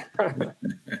happy.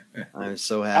 I'm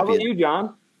so happy. How about you,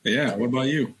 John? Yeah, what about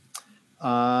you?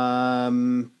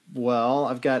 Well,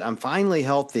 I'm finally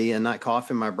healthy and not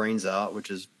coughing my brains out, which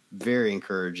is very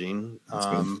encouraging.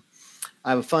 I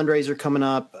have a fundraiser coming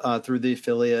up through the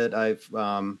affiliate.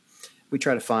 We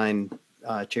try to find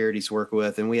charities to work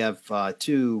with, and we have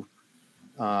 2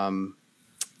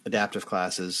 adaptive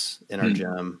classes in our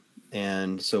gym,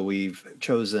 and so we've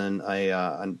chosen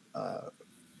a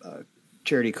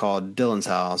charity called Dylan's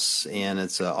House, and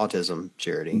it's an autism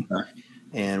charity. Okay.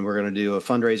 And we're going to do a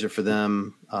fundraiser for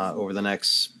them over the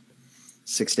next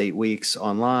 6 to 8 weeks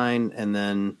online. And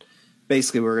then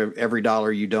basically every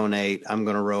dollar you donate, I'm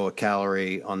going to row a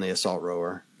calorie on the assault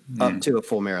rower up to a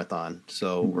full marathon.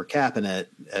 So we're capping it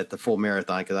at the full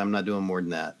marathon because I'm not doing more than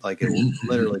that. Like, it will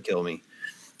literally kill me.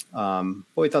 But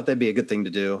we thought that'd be a good thing to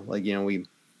do. Like,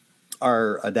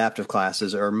 our adaptive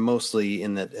classes are mostly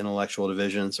in that intellectual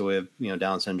division. So we have,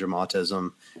 Down syndrome,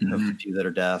 autism, a few that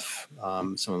are deaf,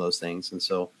 some of those things. And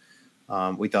so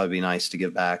we thought it'd be nice to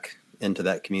give back into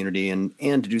that community and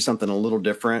to do something a little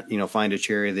different, find a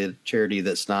charity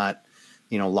that's not,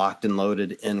 locked and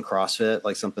loaded in CrossFit,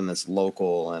 like something that's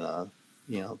local and,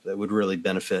 that would really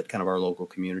benefit kind of our local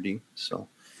community. So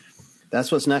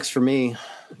that's what's next for me,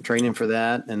 training for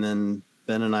that. And then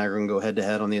Ben and I are going to go head to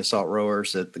head on the assault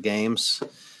rowers at the games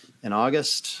in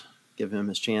August, give him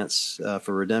his chance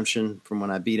for redemption from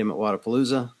when I beat him at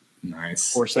Wodapalooza.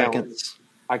 Nice. 4 seconds.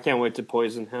 I can't wait to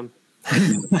poison him.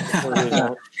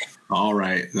 All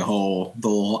right. The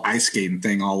whole ice skating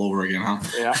thing all over again, huh?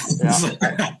 Yeah.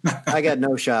 I got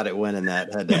no shot at winning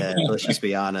that head to head. Let's just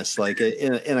be honest. Like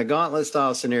in a gauntlet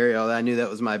style scenario, I knew that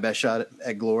was my best shot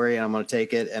at glory, and I'm going to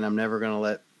take it, and I'm never going to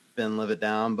let Ben live it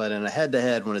down. But in a head to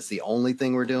head, when it's the only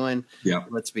thing we're doing,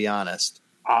 let's be honest.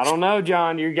 I don't know,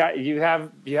 John. You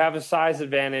have a size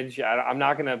advantage. I'm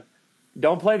not going to.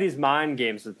 Don't play these mind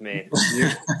games with me.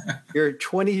 You're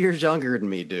 20 years younger than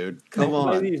me, dude. Come on.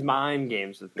 Play these mind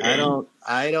games with me.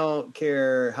 I don't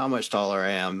care how much taller I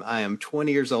am. I am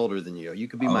 20 years older than you. You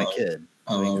could be my kid.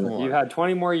 You had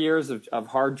 20 more years of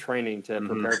hard training to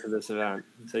prepare for this event.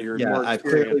 So you're more I've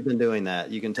clearly been doing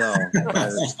that. You can tell by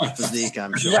the physique,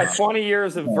 I'm sure. You had 20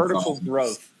 years of vertical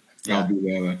growth. Yeah.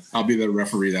 I'll be the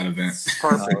referee that event.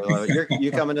 Perfect.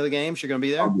 You coming to the games? You're going to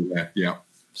be there? I'll do that. Yeah.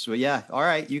 So all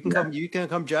right. You can come. You can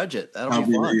come judge it. That'll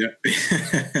be fun.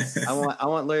 I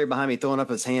want Larry behind me throwing up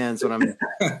his hands when I'm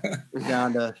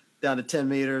down to 10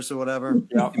 meters or whatever.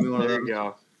 Yep. There you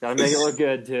go. Got to make it look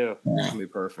good too. It's gonna be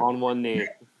perfect. On one knee.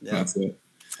 Yeah. That's it.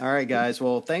 All right, guys.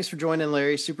 Well, thanks for joining,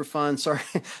 Larry. Super fun.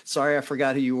 Sorry, I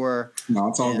forgot who you were. No,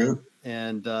 it's all good.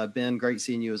 And Ben, great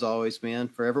seeing you as always, man.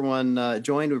 For everyone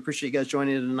joined, we appreciate you guys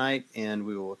joining tonight, and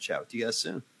we will chat with you guys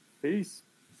soon. Peace.